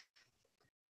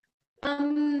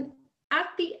 At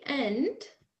the end,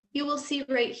 you will see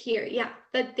right here, yeah,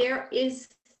 that there is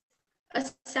a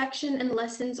section and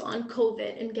lessons on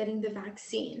COVID and getting the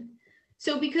vaccine.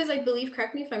 So because I believe,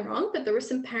 correct me if I'm wrong, but there were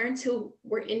some parents who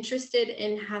were interested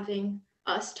in having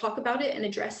us talk about it and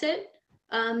address it.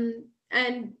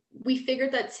 And we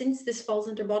figured that since this falls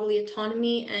under bodily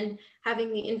autonomy and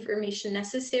having the information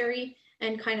necessary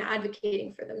and kind of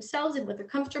advocating for themselves and what they're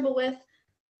comfortable with,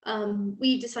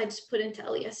 we decided to put into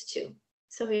LES 2.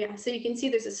 So yeah, so you can see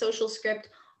there's a social script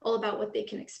all about what they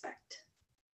can expect.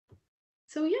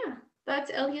 So yeah,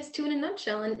 that's LES 2 in a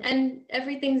nutshell, and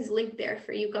everything's linked there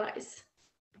for you guys.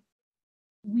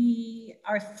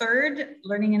 Our third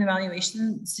learning and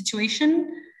evaluation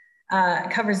situation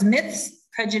covers myths,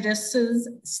 prejudices,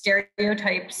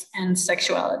 stereotypes, and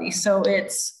sexuality. So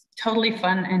it's totally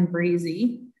fun and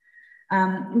breezy.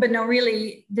 But no,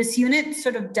 really, this unit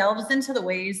sort of delves into the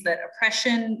ways that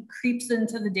oppression creeps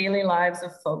into the daily lives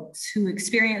of folks who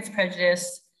experience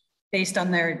prejudice based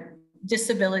on their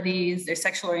disabilities, their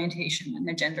sexual orientation, and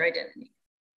their gender identity.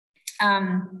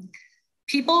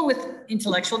 People with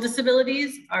intellectual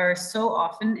disabilities are so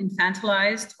often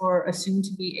infantilized or assumed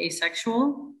to be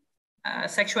asexual.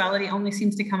 Sexuality only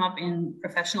seems to come up in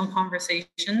professional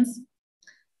conversations.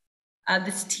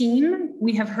 This team,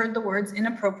 we have heard the words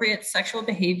inappropriate sexual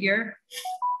behavior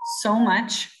so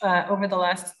much over the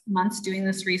last months doing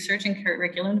this research and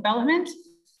curriculum development.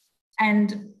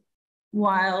 And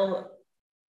while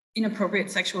inappropriate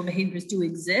sexual behaviors do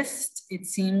exist, it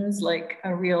seems like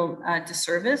a real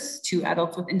disservice to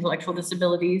adults with intellectual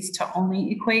disabilities to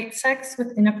only equate sex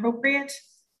with inappropriate.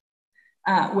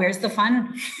 Where's the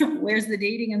fun? Where's the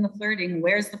dating and the flirting?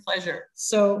 Where's the pleasure?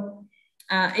 So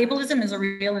ableism is a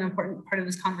real and important part of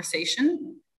this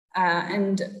conversation.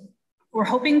 And we're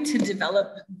hoping to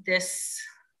develop this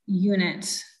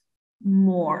unit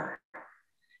more.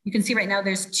 You can see right now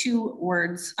there's two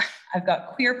words. I've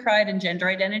got queer pride and gender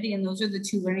identity, and those are the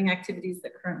two learning activities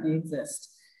that currently exist.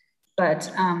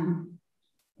 But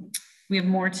we have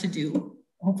more to do,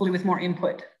 hopefully with more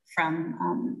input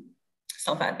from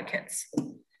self-advocates.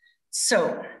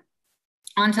 So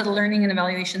on to the learning and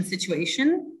evaluation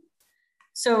situation.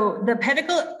 So the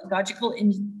pedagogical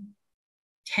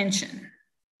intention,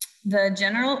 the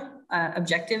general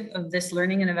objective of this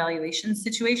learning and evaluation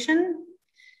situation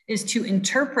is to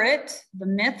interpret the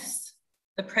myths,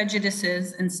 the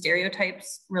prejudices, and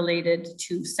stereotypes related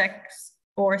to sex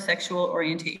or sexual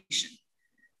orientation.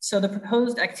 So the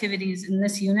proposed activities in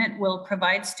this unit will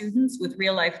provide students with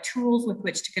real-life tools with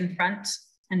which to confront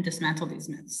and dismantle these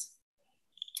myths.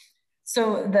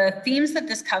 So the themes that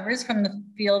this covers from the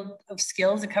field of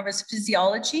skills, it covers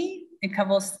physiology, it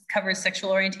covers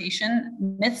sexual orientation,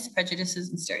 myths, prejudices,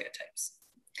 and stereotypes.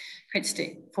 Quite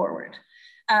straightforward.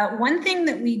 One thing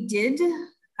that we did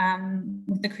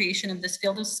with the creation of this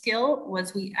field of skill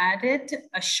was we added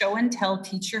a show and tell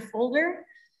teacher folder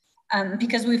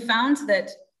because we found that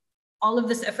all of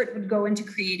this effort would go into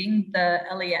creating the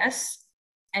LES.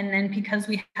 And then because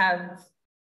we have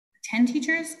 10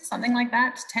 teachers, something like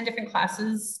that, 10 different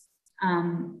classes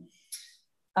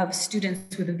of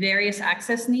students with various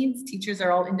access needs, teachers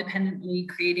are all independently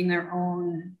creating their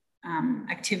own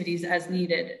activities as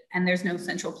needed, and there's no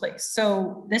central place.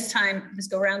 So this time, this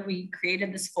go around, we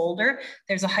created this folder.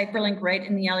 There's a hyperlink right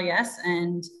in the LES,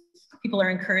 and People are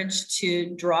encouraged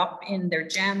to drop in their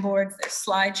Jamboards, their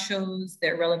slideshows,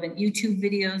 their relevant YouTube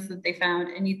videos that they found,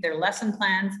 their lesson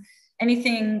plans,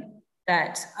 anything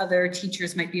that other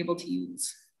teachers might be able to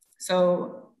use.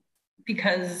 So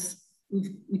because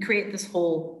we create this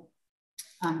whole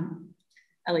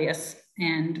LES,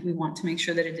 and we want to make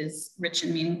sure that it is rich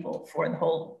and meaningful for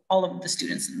all of the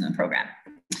students in the program.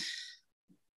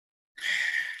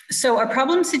 So our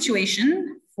problem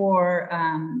situation for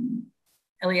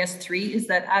LES 3 is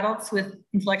that adults with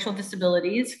intellectual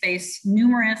disabilities face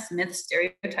numerous myths,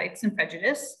 stereotypes, and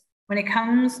prejudice when it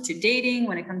comes to dating,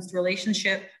 when it comes to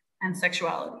relationship and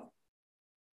sexuality.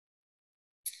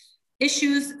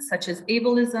 Issues such as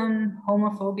ableism,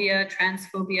 homophobia,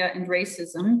 transphobia, and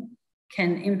racism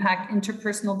can impact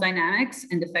interpersonal dynamics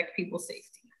and affect people's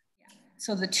safety.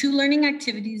 So the 2 learning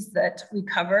activities that we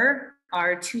cover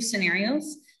are 2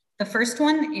 scenarios. The first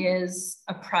one is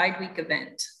a Pride Week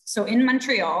event. So in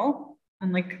Montreal,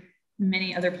 unlike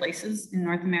many other places in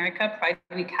North America, Pride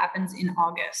Week happens in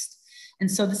August. And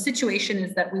so the situation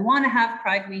is that we want to have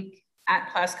Pride Week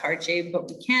at Place Cartier, but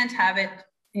we can't have it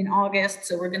in August,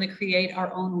 so we're going to create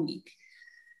our own week.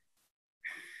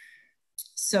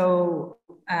 So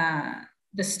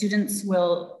the students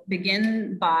will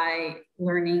begin by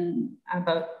learning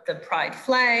about the Pride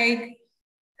flag,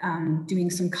 doing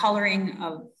some coloring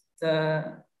of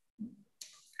the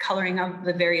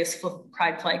various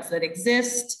Pride flags that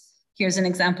exist. Here's an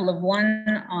example of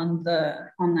one on the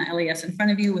LES in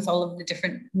front of you with all of the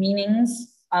different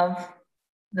meanings of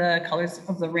the colors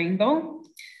of the rainbow.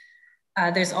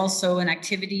 There's also an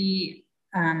activity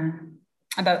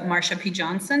about Marsha P.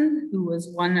 Johnson, who was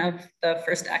one of the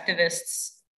first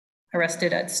activists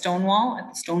arrested at the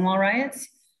Stonewall riots.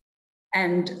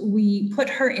 And we put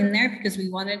her in there because we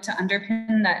wanted to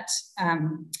underpin that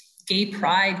gay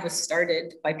pride was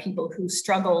started by people who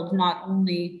struggled not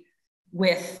only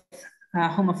with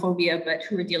homophobia, but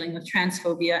who were dealing with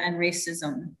transphobia and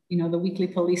racism. You know, the weekly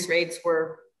police raids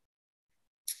were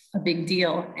a big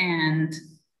deal. And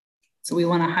so we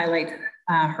want to highlight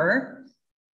her.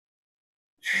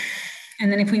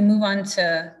 And then if we move on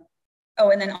to,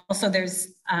 and then also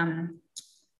there's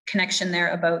connection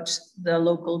there about the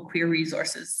local queer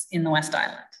resources in the West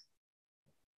Island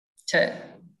to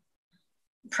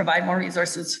provide more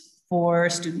resources for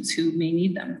students who may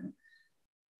need them.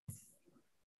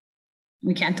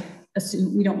 We can't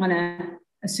assume, we don't want to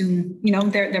assume, you know,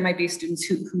 there might be students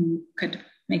who could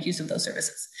make use of those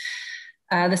services.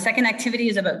 The second activity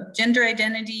is about gender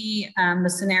identity. The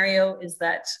scenario is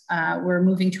that we're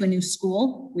moving to a new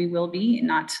school. We will be,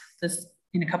 not this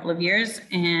in a couple of years,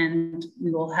 and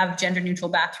we will have gender neutral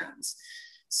bathrooms.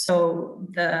 So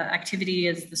the activity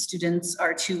is the students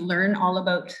are to learn all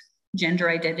about gender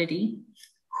identity,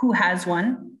 who has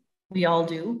one, we all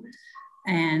do,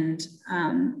 and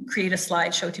create a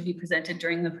slideshow to be presented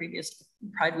during the previous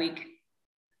Pride Week,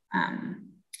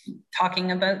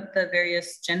 talking about the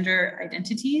various gender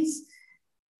identities.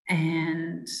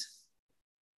 And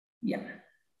yeah,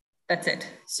 that's it.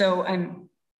 So I'm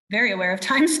very aware of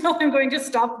time, so I'm going to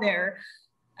stop there.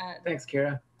 Thanks,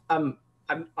 Kira. I'm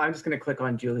just going to click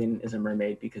on Julian is a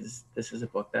Mermaid because this is a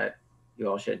book that you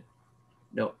all should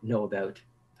know about.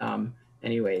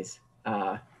 Anyways,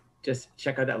 just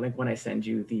check out that link when I send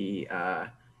you the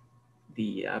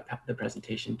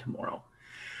presentation tomorrow.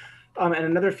 And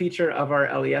another feature of our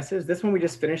LESs, this one we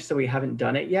just finished, so we haven't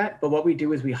done it yet, but what we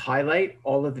do is we highlight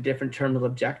all of the different terminal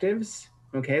objectives,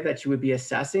 okay, that you would be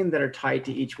assessing that are tied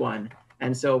to each one.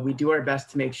 And so we do our best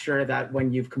to make sure that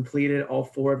when you've completed all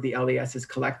 4 of the LESs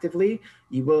collectively,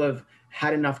 you will have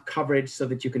had enough coverage so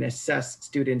that you can assess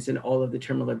students in all of the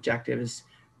terminal objectives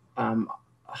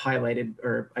highlighted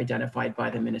or identified by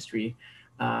the Ministry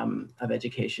of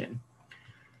Education.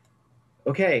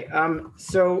 Okay,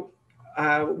 so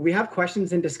we have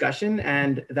questions and discussion,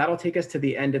 and that'll take us to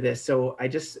the end of this. So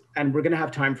and we're gonna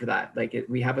have time for that. Like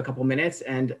we have a couple minutes,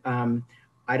 and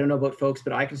I don't know about folks,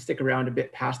 but I can stick around a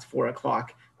bit past 4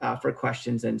 o'clock for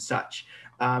questions and such.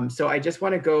 So I just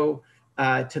wanna go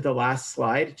to the last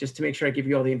slide, just to make sure I give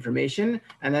you all the information,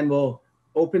 and then we'll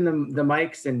open the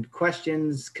mics and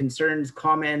questions, concerns,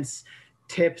 comments,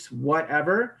 tips,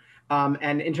 whatever.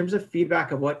 And in terms of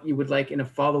feedback of what you would like in a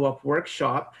follow-up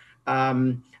workshop,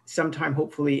 sometime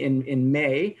hopefully in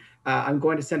May, I'm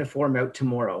going to send a form out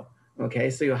tomorrow. Okay,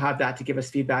 so you'll have that to give us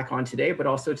feedback on today, but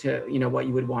also to, you know, what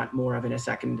you would want more of in a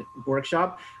second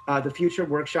workshop. The future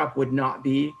workshop would not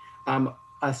be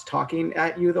us talking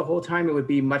at you the whole time. It would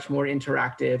be much more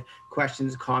interactive,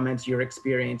 questions, comments, your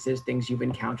experiences, things you've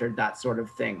encountered, that sort of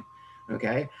thing.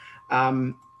 Okay,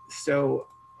 so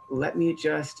let me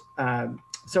just,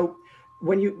 so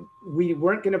we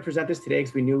weren't going to present this today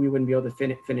because we knew we wouldn't be able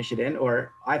to finish it in,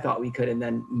 or I thought we could, and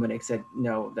then Monique said,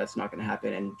 no, that's not going to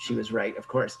happen. And she was right, of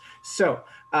course. So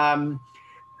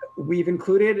we've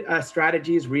included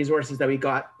strategies, resources that we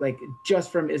got like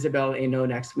just from Isabel Eno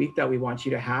next week that we want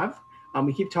you to have.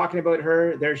 We keep talking about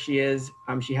her. There she is.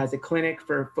 She has a clinic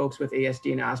for folks with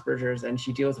ASD and Asperger's, and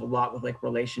she deals a lot with like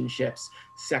relationships,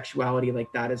 sexuality, like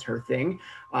that is her thing.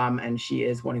 And she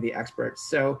is one of the experts.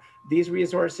 So these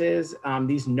resources,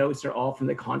 these notes are all from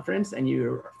the conference, and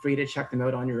you're free to check them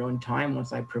out on your own time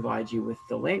once I provide you with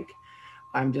the link.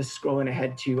 I'm just scrolling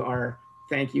ahead to our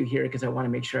thank you here because I want to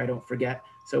make sure I don't forget.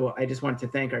 So I just wanted to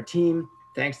thank our team.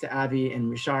 Thanks to Avi and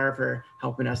Richard for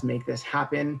helping us make this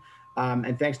happen.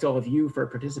 And thanks to all of you for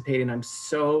participating. I'm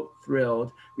so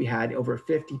thrilled. We had over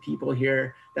 50 people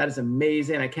here. That is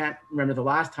amazing. I can't remember the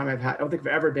last time I don't think I've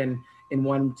ever been in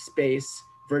one space,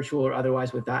 virtual or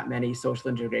otherwise, with that many social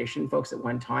integration folks at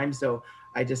one time. So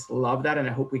I just love that. And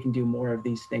I hope we can do more of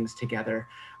these things together.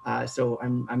 So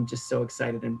I'm just so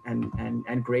excited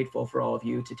and grateful for all of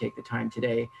you to take the time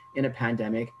today in a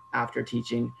pandemic after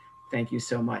teaching. Thank you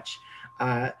so much.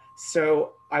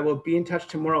 So I will be in touch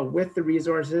tomorrow with the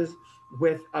resources,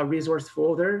 with a resource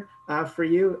folder for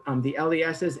you, the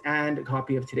LESs, and a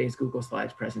copy of today's Google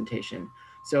Slides presentation.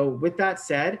 So with that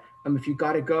said, if you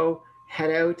got to go,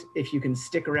 head out. If you can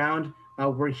stick around,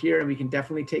 we're here and we can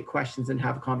definitely take questions and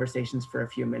have conversations for a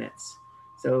few minutes.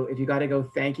 So if you got to go,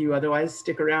 thank you. Otherwise,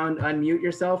 stick around, unmute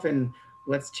yourself, and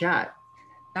let's chat.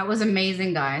 That was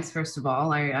amazing, guys. First of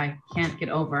all, I can't get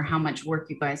over how much work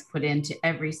you guys put into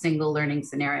every single learning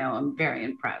scenario. I'm very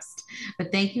impressed.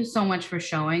 But thank you so much for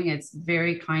showing. It's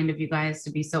very kind of you guys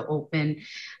to be so open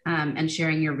and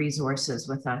sharing your resources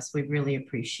with us. We really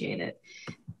appreciate it.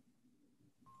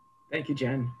 Thank you,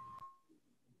 Jen.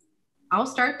 I'll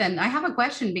start then. I have a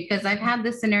question because I've had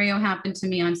this scenario happen to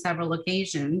me on several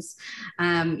occasions.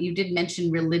 You did mention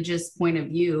religious point of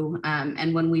view.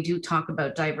 And when we do talk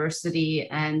about diversity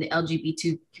and the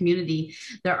LGBT community,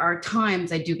 there are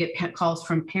times I do get calls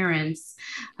from parents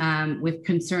with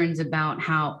concerns about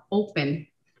how open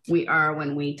we are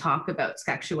when we talk about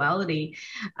sexuality.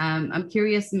 I'm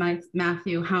curious,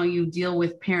 Matthew, how you deal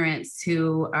with parents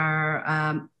who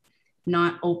are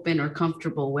not open or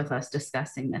comfortable with us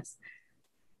discussing this.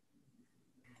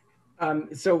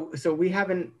 So we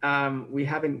haven't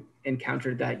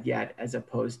encountered that yet, as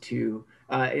opposed to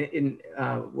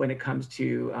when it comes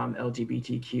to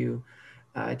LGBTQ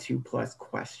 2+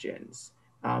 questions.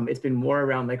 It's been more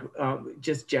around like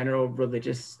just general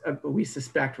religious. We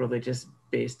suspect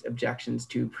religious-based objections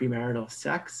to premarital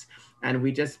sex, and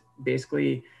we just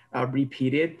basically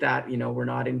repeated that we're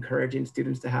not encouraging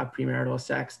students to have premarital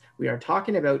sex. We are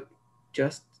talking about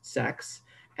just sex.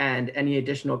 And any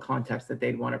additional context that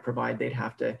they'd want to provide, they'd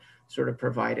have to sort of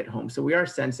provide at home. So we are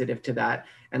sensitive to that.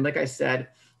 And like I said,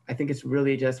 I think it's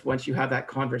really just once you have that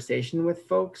conversation with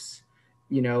folks,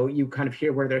 you kind of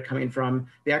hear where they're coming from.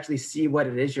 They actually see what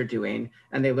it is you're doing.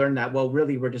 And they learn that, well,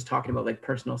 really, we're just talking about like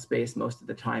personal space most of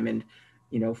the time. And,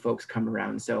 folks come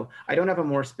around. So I don't have a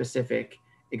more specific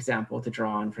example to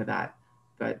draw on for that.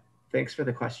 But thanks for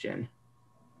the question.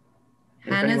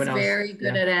 Hannah's very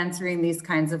good at answering these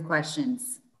kinds of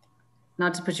questions.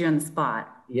 Not to put you on the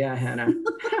spot. Yeah, Hannah.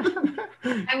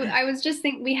 I was just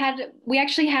thinking we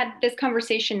actually had this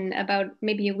conversation about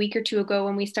maybe a week or two ago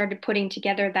when we started putting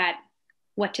together that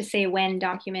what to say when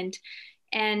document.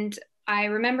 And I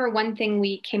remember one thing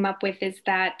we came up with is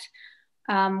that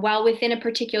while within a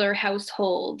particular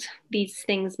household, these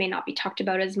things may not be talked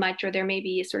about as much, or there may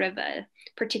be sort of a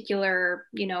particular,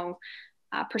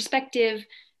 perspective,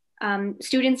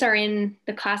 students are in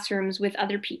the classrooms with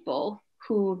other people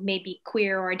who may be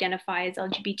queer or identify as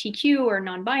LGBTQ or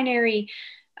non-binary.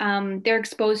 They're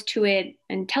exposed to it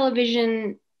in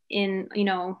television, in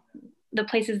the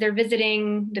places they're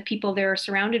visiting, the people they're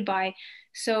surrounded by.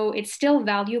 So it's still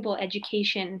valuable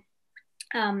education.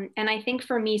 And I think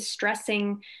for me,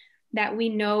 stressing that we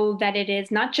know that it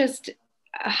is not just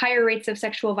higher rates of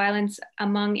sexual violence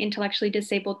among intellectually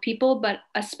disabled people, but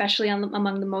especially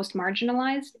among the most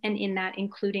marginalized, and in that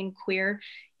including queer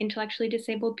intellectually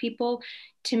disabled people.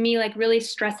 To me, like really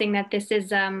stressing that this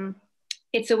is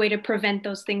it's a way to prevent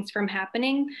those things from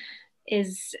happening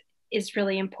is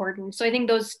really important. So I think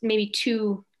those maybe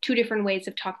two different ways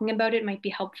of talking about it might be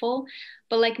helpful.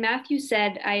 But like Matthew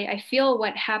said, I feel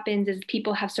what happens is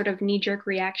people have sort of knee-jerk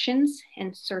reactions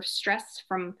and sort of stress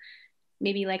from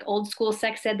maybe like old school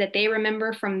sex ed that they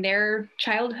remember from their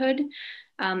childhood.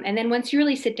 And then once you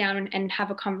really sit down and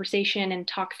have a conversation and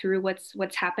talk through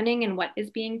what's happening and what is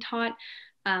being taught,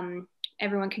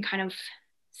 everyone can kind of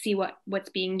see what's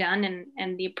being done,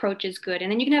 and the approach is good.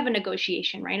 And then you can have a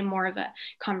negotiation, right? And more of a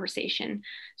conversation.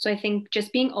 So I think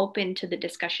just being open to the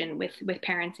discussion with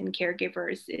parents and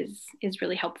caregivers is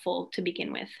really helpful to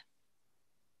begin with.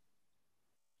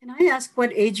 Can I ask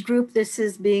what age group this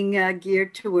is being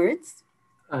geared towards?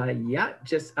 Yeah,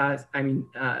 just, the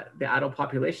adult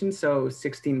population, so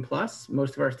 16 plus.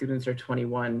 Most of our students are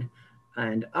 21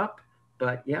 and up,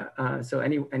 but yeah, so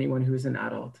anyone who's an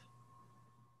adult.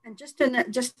 And just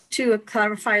to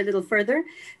clarify a little further,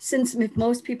 since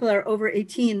most people are over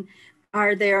 18,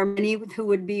 are there many who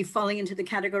would be falling into the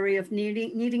category of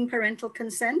needing parental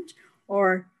consent,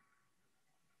 or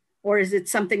is it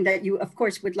something that you, of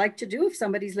course, would like to do if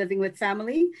somebody's living with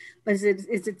family? But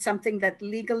is it something that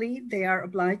legally they are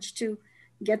obliged to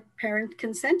get parent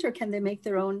consent, or can they make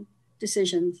their own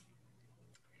decisions?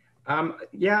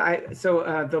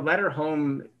 The letter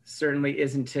home certainly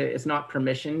it's not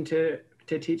permission to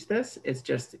teach this. It's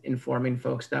just informing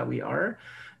folks that we are.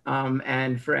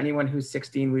 And for anyone who's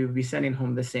 16, we would be sending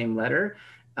home the same letter.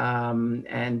 I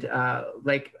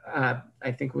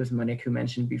think it was Monique who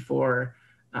mentioned before,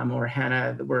 or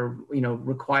Hannah, we're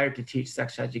required to teach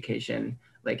sex education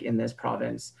like in this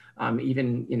province,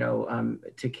 even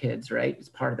to kids, right? It's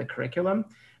part of the curriculum.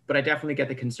 But I definitely get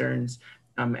the concerns,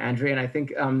 Andrea, and I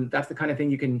think that's the kind of thing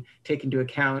you can take into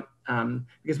account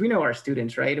because we know our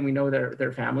students, right? And we know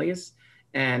their families,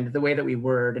 and the way that we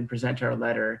word and present our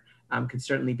letter can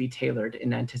certainly be tailored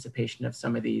in anticipation of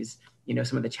some of these,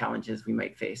 some of the challenges we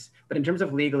might face. But in terms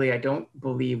of legally, I don't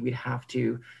believe we'd have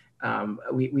to,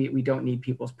 we don't need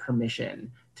people's permission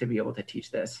to be able to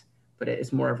teach this, but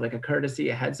it's more of like a courtesy,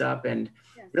 a heads up. And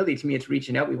really, to me, it's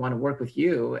reaching out. We want to work with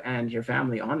you and your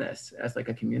family on this as like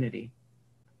a community.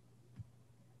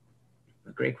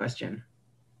 A great question.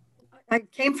 I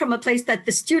came from a place that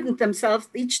the student themselves,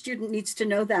 each student needs to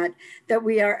know that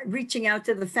we are reaching out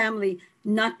to the family,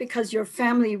 not because your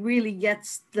family really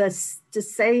gets this to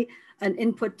say an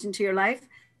input into your life,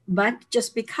 but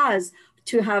just because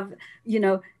to have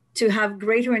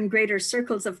greater and greater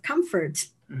circles of comfort.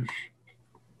 Mm-hmm.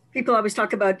 People always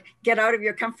talk about get out of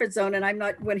your comfort zone, and I'm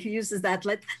not one who uses that.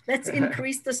 Let's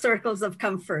increase the circles of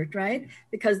comfort, right?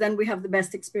 Because then we have the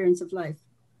best experience of life.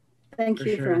 Thank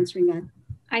you for answering that.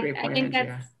 I think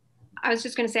that's, I was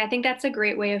just going to say, I think that's a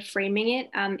great way of framing it.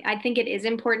 I think it is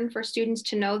important for students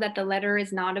to know that the letter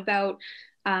is not about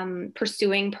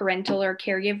pursuing parental or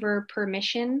caregiver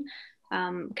permission,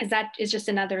 because that is just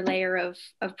another layer of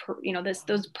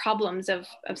those problems of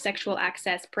sexual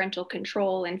access, parental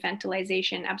control,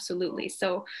 infantilization. Absolutely.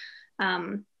 So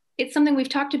it's something we've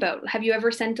talked about. Have you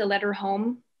ever sent a letter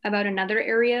home about another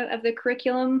area of the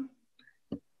curriculum?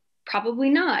 Probably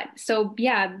not. So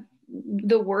yeah,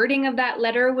 the wording of that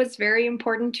letter was very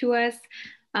important to us,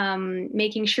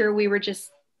 making sure we were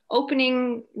just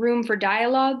opening room for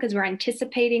dialogue because we're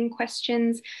anticipating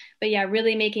questions. But yeah,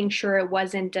 really making sure it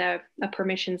wasn't a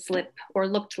permission slip or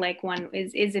looked like one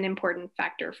is an important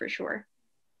factor for sure.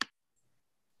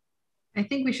 I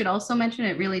think we should also mention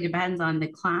it really depends on the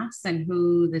class and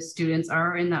who the students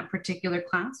are in that particular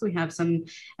class. We have some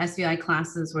SVI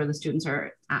classes where the students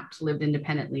are apt to live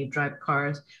independently, drive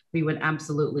cars. We would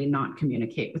absolutely not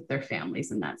communicate with their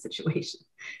families in that situation.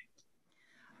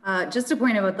 Just a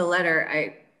point about the letter,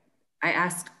 I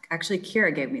asked, actually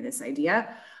Kira gave me this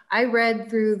idea. I read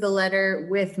through the letter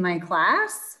with my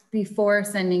class before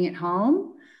sending it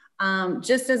home,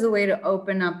 just as a way to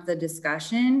open up the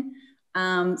discussion.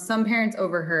 Some parents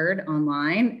overheard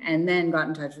online and then got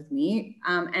in touch with me.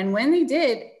 And when they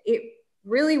did, it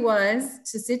really was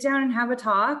to sit down and have a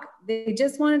talk. They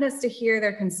just wanted us to hear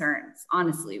their concerns,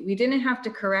 honestly. We didn't have to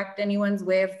correct anyone's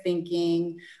way of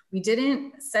thinking. We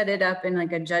didn't set it up in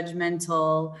like a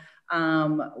judgmental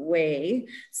way.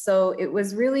 So it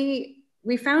was really,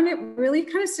 we found it really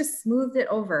kind of just smoothed it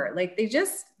over. Like they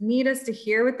just need us to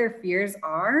hear what their fears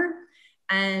are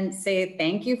and say,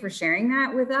 thank you for sharing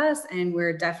that with us. And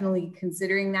we're definitely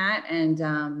considering that. And,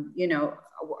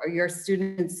 your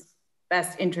students'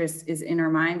 best interest is in our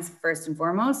minds first and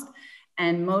foremost.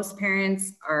 And most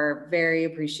parents are very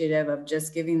appreciative of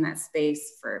just giving that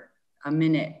space for a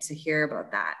minute to hear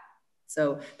about that.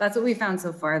 So that's what we found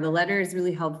so far. The letter is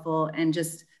really helpful and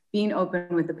just being open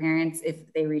with the parents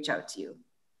if they reach out to you.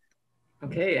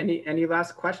 Okay, any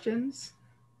last questions?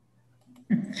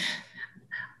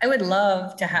 I would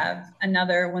love to have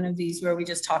another one of these where we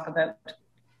just talk about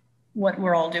what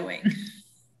we're all doing.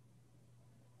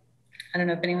 I don't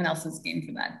know if anyone else is game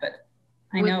for that, but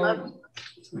I know,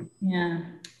 yeah.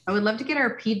 I would love to get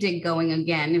our PDIG going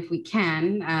again if we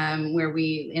can, where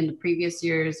we, in the previous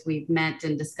years, we've met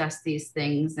and discussed these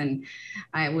things. And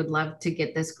I would love to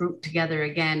get this group together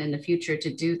again in the future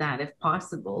to do that if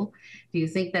possible. Do you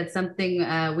think that's something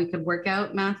we could work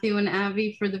out, Matthew and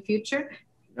Avi, for the future?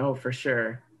 No, for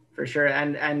sure. For sure.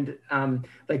 And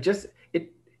like just,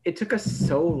 it took us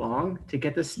so long to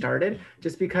get this started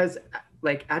just because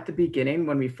like at the beginning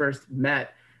when we first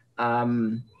met,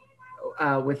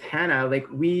 with Hannah, like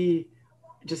we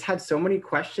just had so many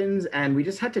questions and we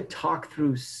just had to talk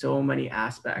through so many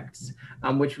aspects,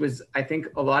 which was, I think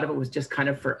a lot of it was just kind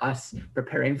of for us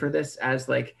preparing for this as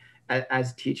like,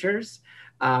 as teachers.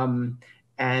 And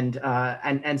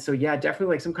so, yeah,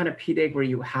 definitely like some kind of PDIG where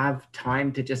you have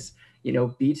time to just, you know,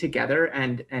 be together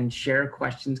and share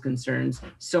questions, concerns.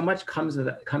 So much comes to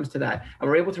that. And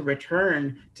we're able to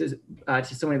return to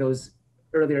some of those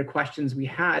earlier questions we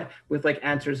had with like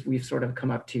answers we've sort of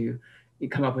come up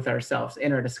with ourselves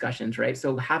in our discussions, right?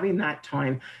 So having that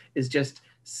time is just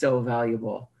so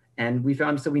valuable. And we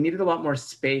found, so we needed a lot more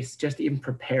space just to even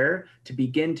prepare to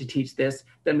begin to teach this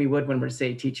than we would when we're,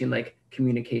 say, teaching like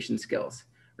communication skills,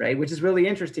 right? Which is really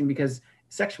interesting because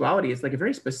sexuality is like a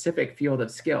very specific field of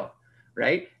skill,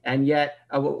 right? And yet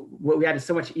what we had is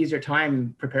so much easier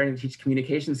time preparing to teach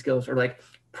communication skills or like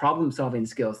problem solving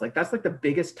skills. Like that's like the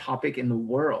biggest topic in the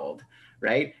world,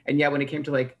 right? And yet when it came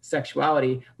to like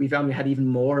sexuality, we found we had even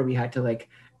more we had to like,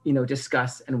 you know,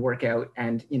 discuss and work out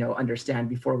and, you know, understand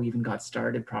before we even got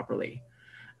started properly.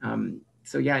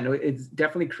 So yeah, no, it's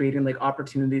definitely creating like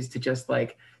opportunities to just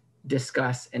like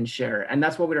discuss and share. And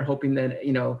that's what we were hoping that,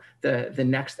 you know, the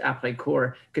next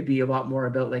Après-cours could be a lot more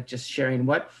about like just sharing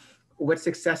what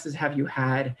successes have you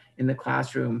had in the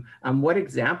classroom? What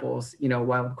examples, you know,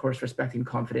 while of course respecting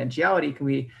confidentiality,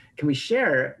 can we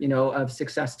share, you know, of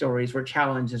success stories or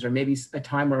challenges, or maybe a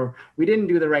time where we didn't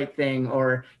do the right thing,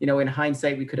 or, you know, in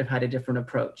hindsight, we could have had a different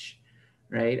approach,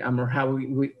 right? Or how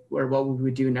or what we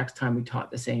would do next time we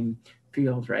taught the same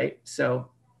field, right?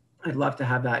 So I'd love to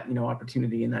have that, you know,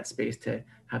 opportunity in that space to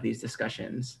have these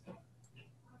discussions.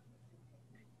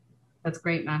 That's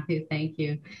great, Matthew. Thank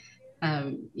you.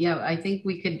 Yeah, I think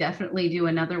we could definitely do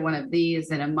another one of these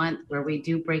in a month where we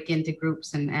do break into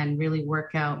groups and really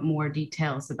work out more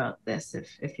details about this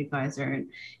if you guys are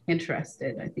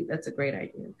interested. I think that's a great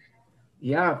idea.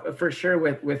 Yeah, for sure.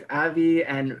 With Avi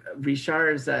and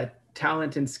Richard's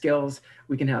talent and skills,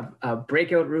 we can have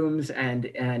breakout rooms and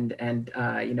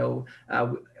you know,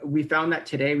 we found that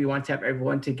today we want to have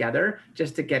everyone together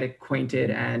just to get acquainted,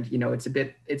 and you know, it's a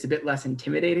bit less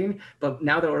intimidating. But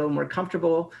now that we're a little more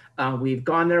comfortable, we've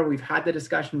gone there, we've had the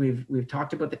discussion, we've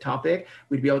talked about the topic,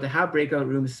 we'd be able to have breakout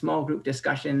rooms, small group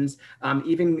discussions,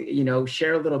 even, you know,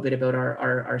 share a little bit about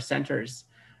our centers,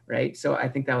 right? So I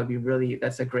think that would be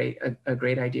that's a great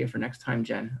idea for next time,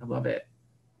 Jen. I love it.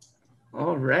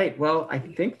 All right, well, I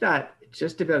think that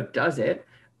just about does it.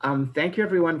 Thank you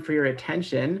everyone for your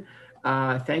attention.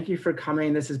 Thank you for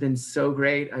coming. This has been so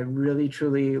great. I really,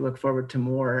 truly look forward to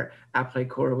more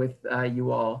Après-cours with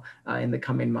you all in the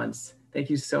coming months. Thank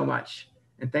you so much.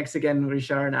 And thanks again,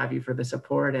 Richard and Avi, for the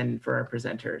support and for our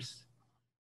presenters.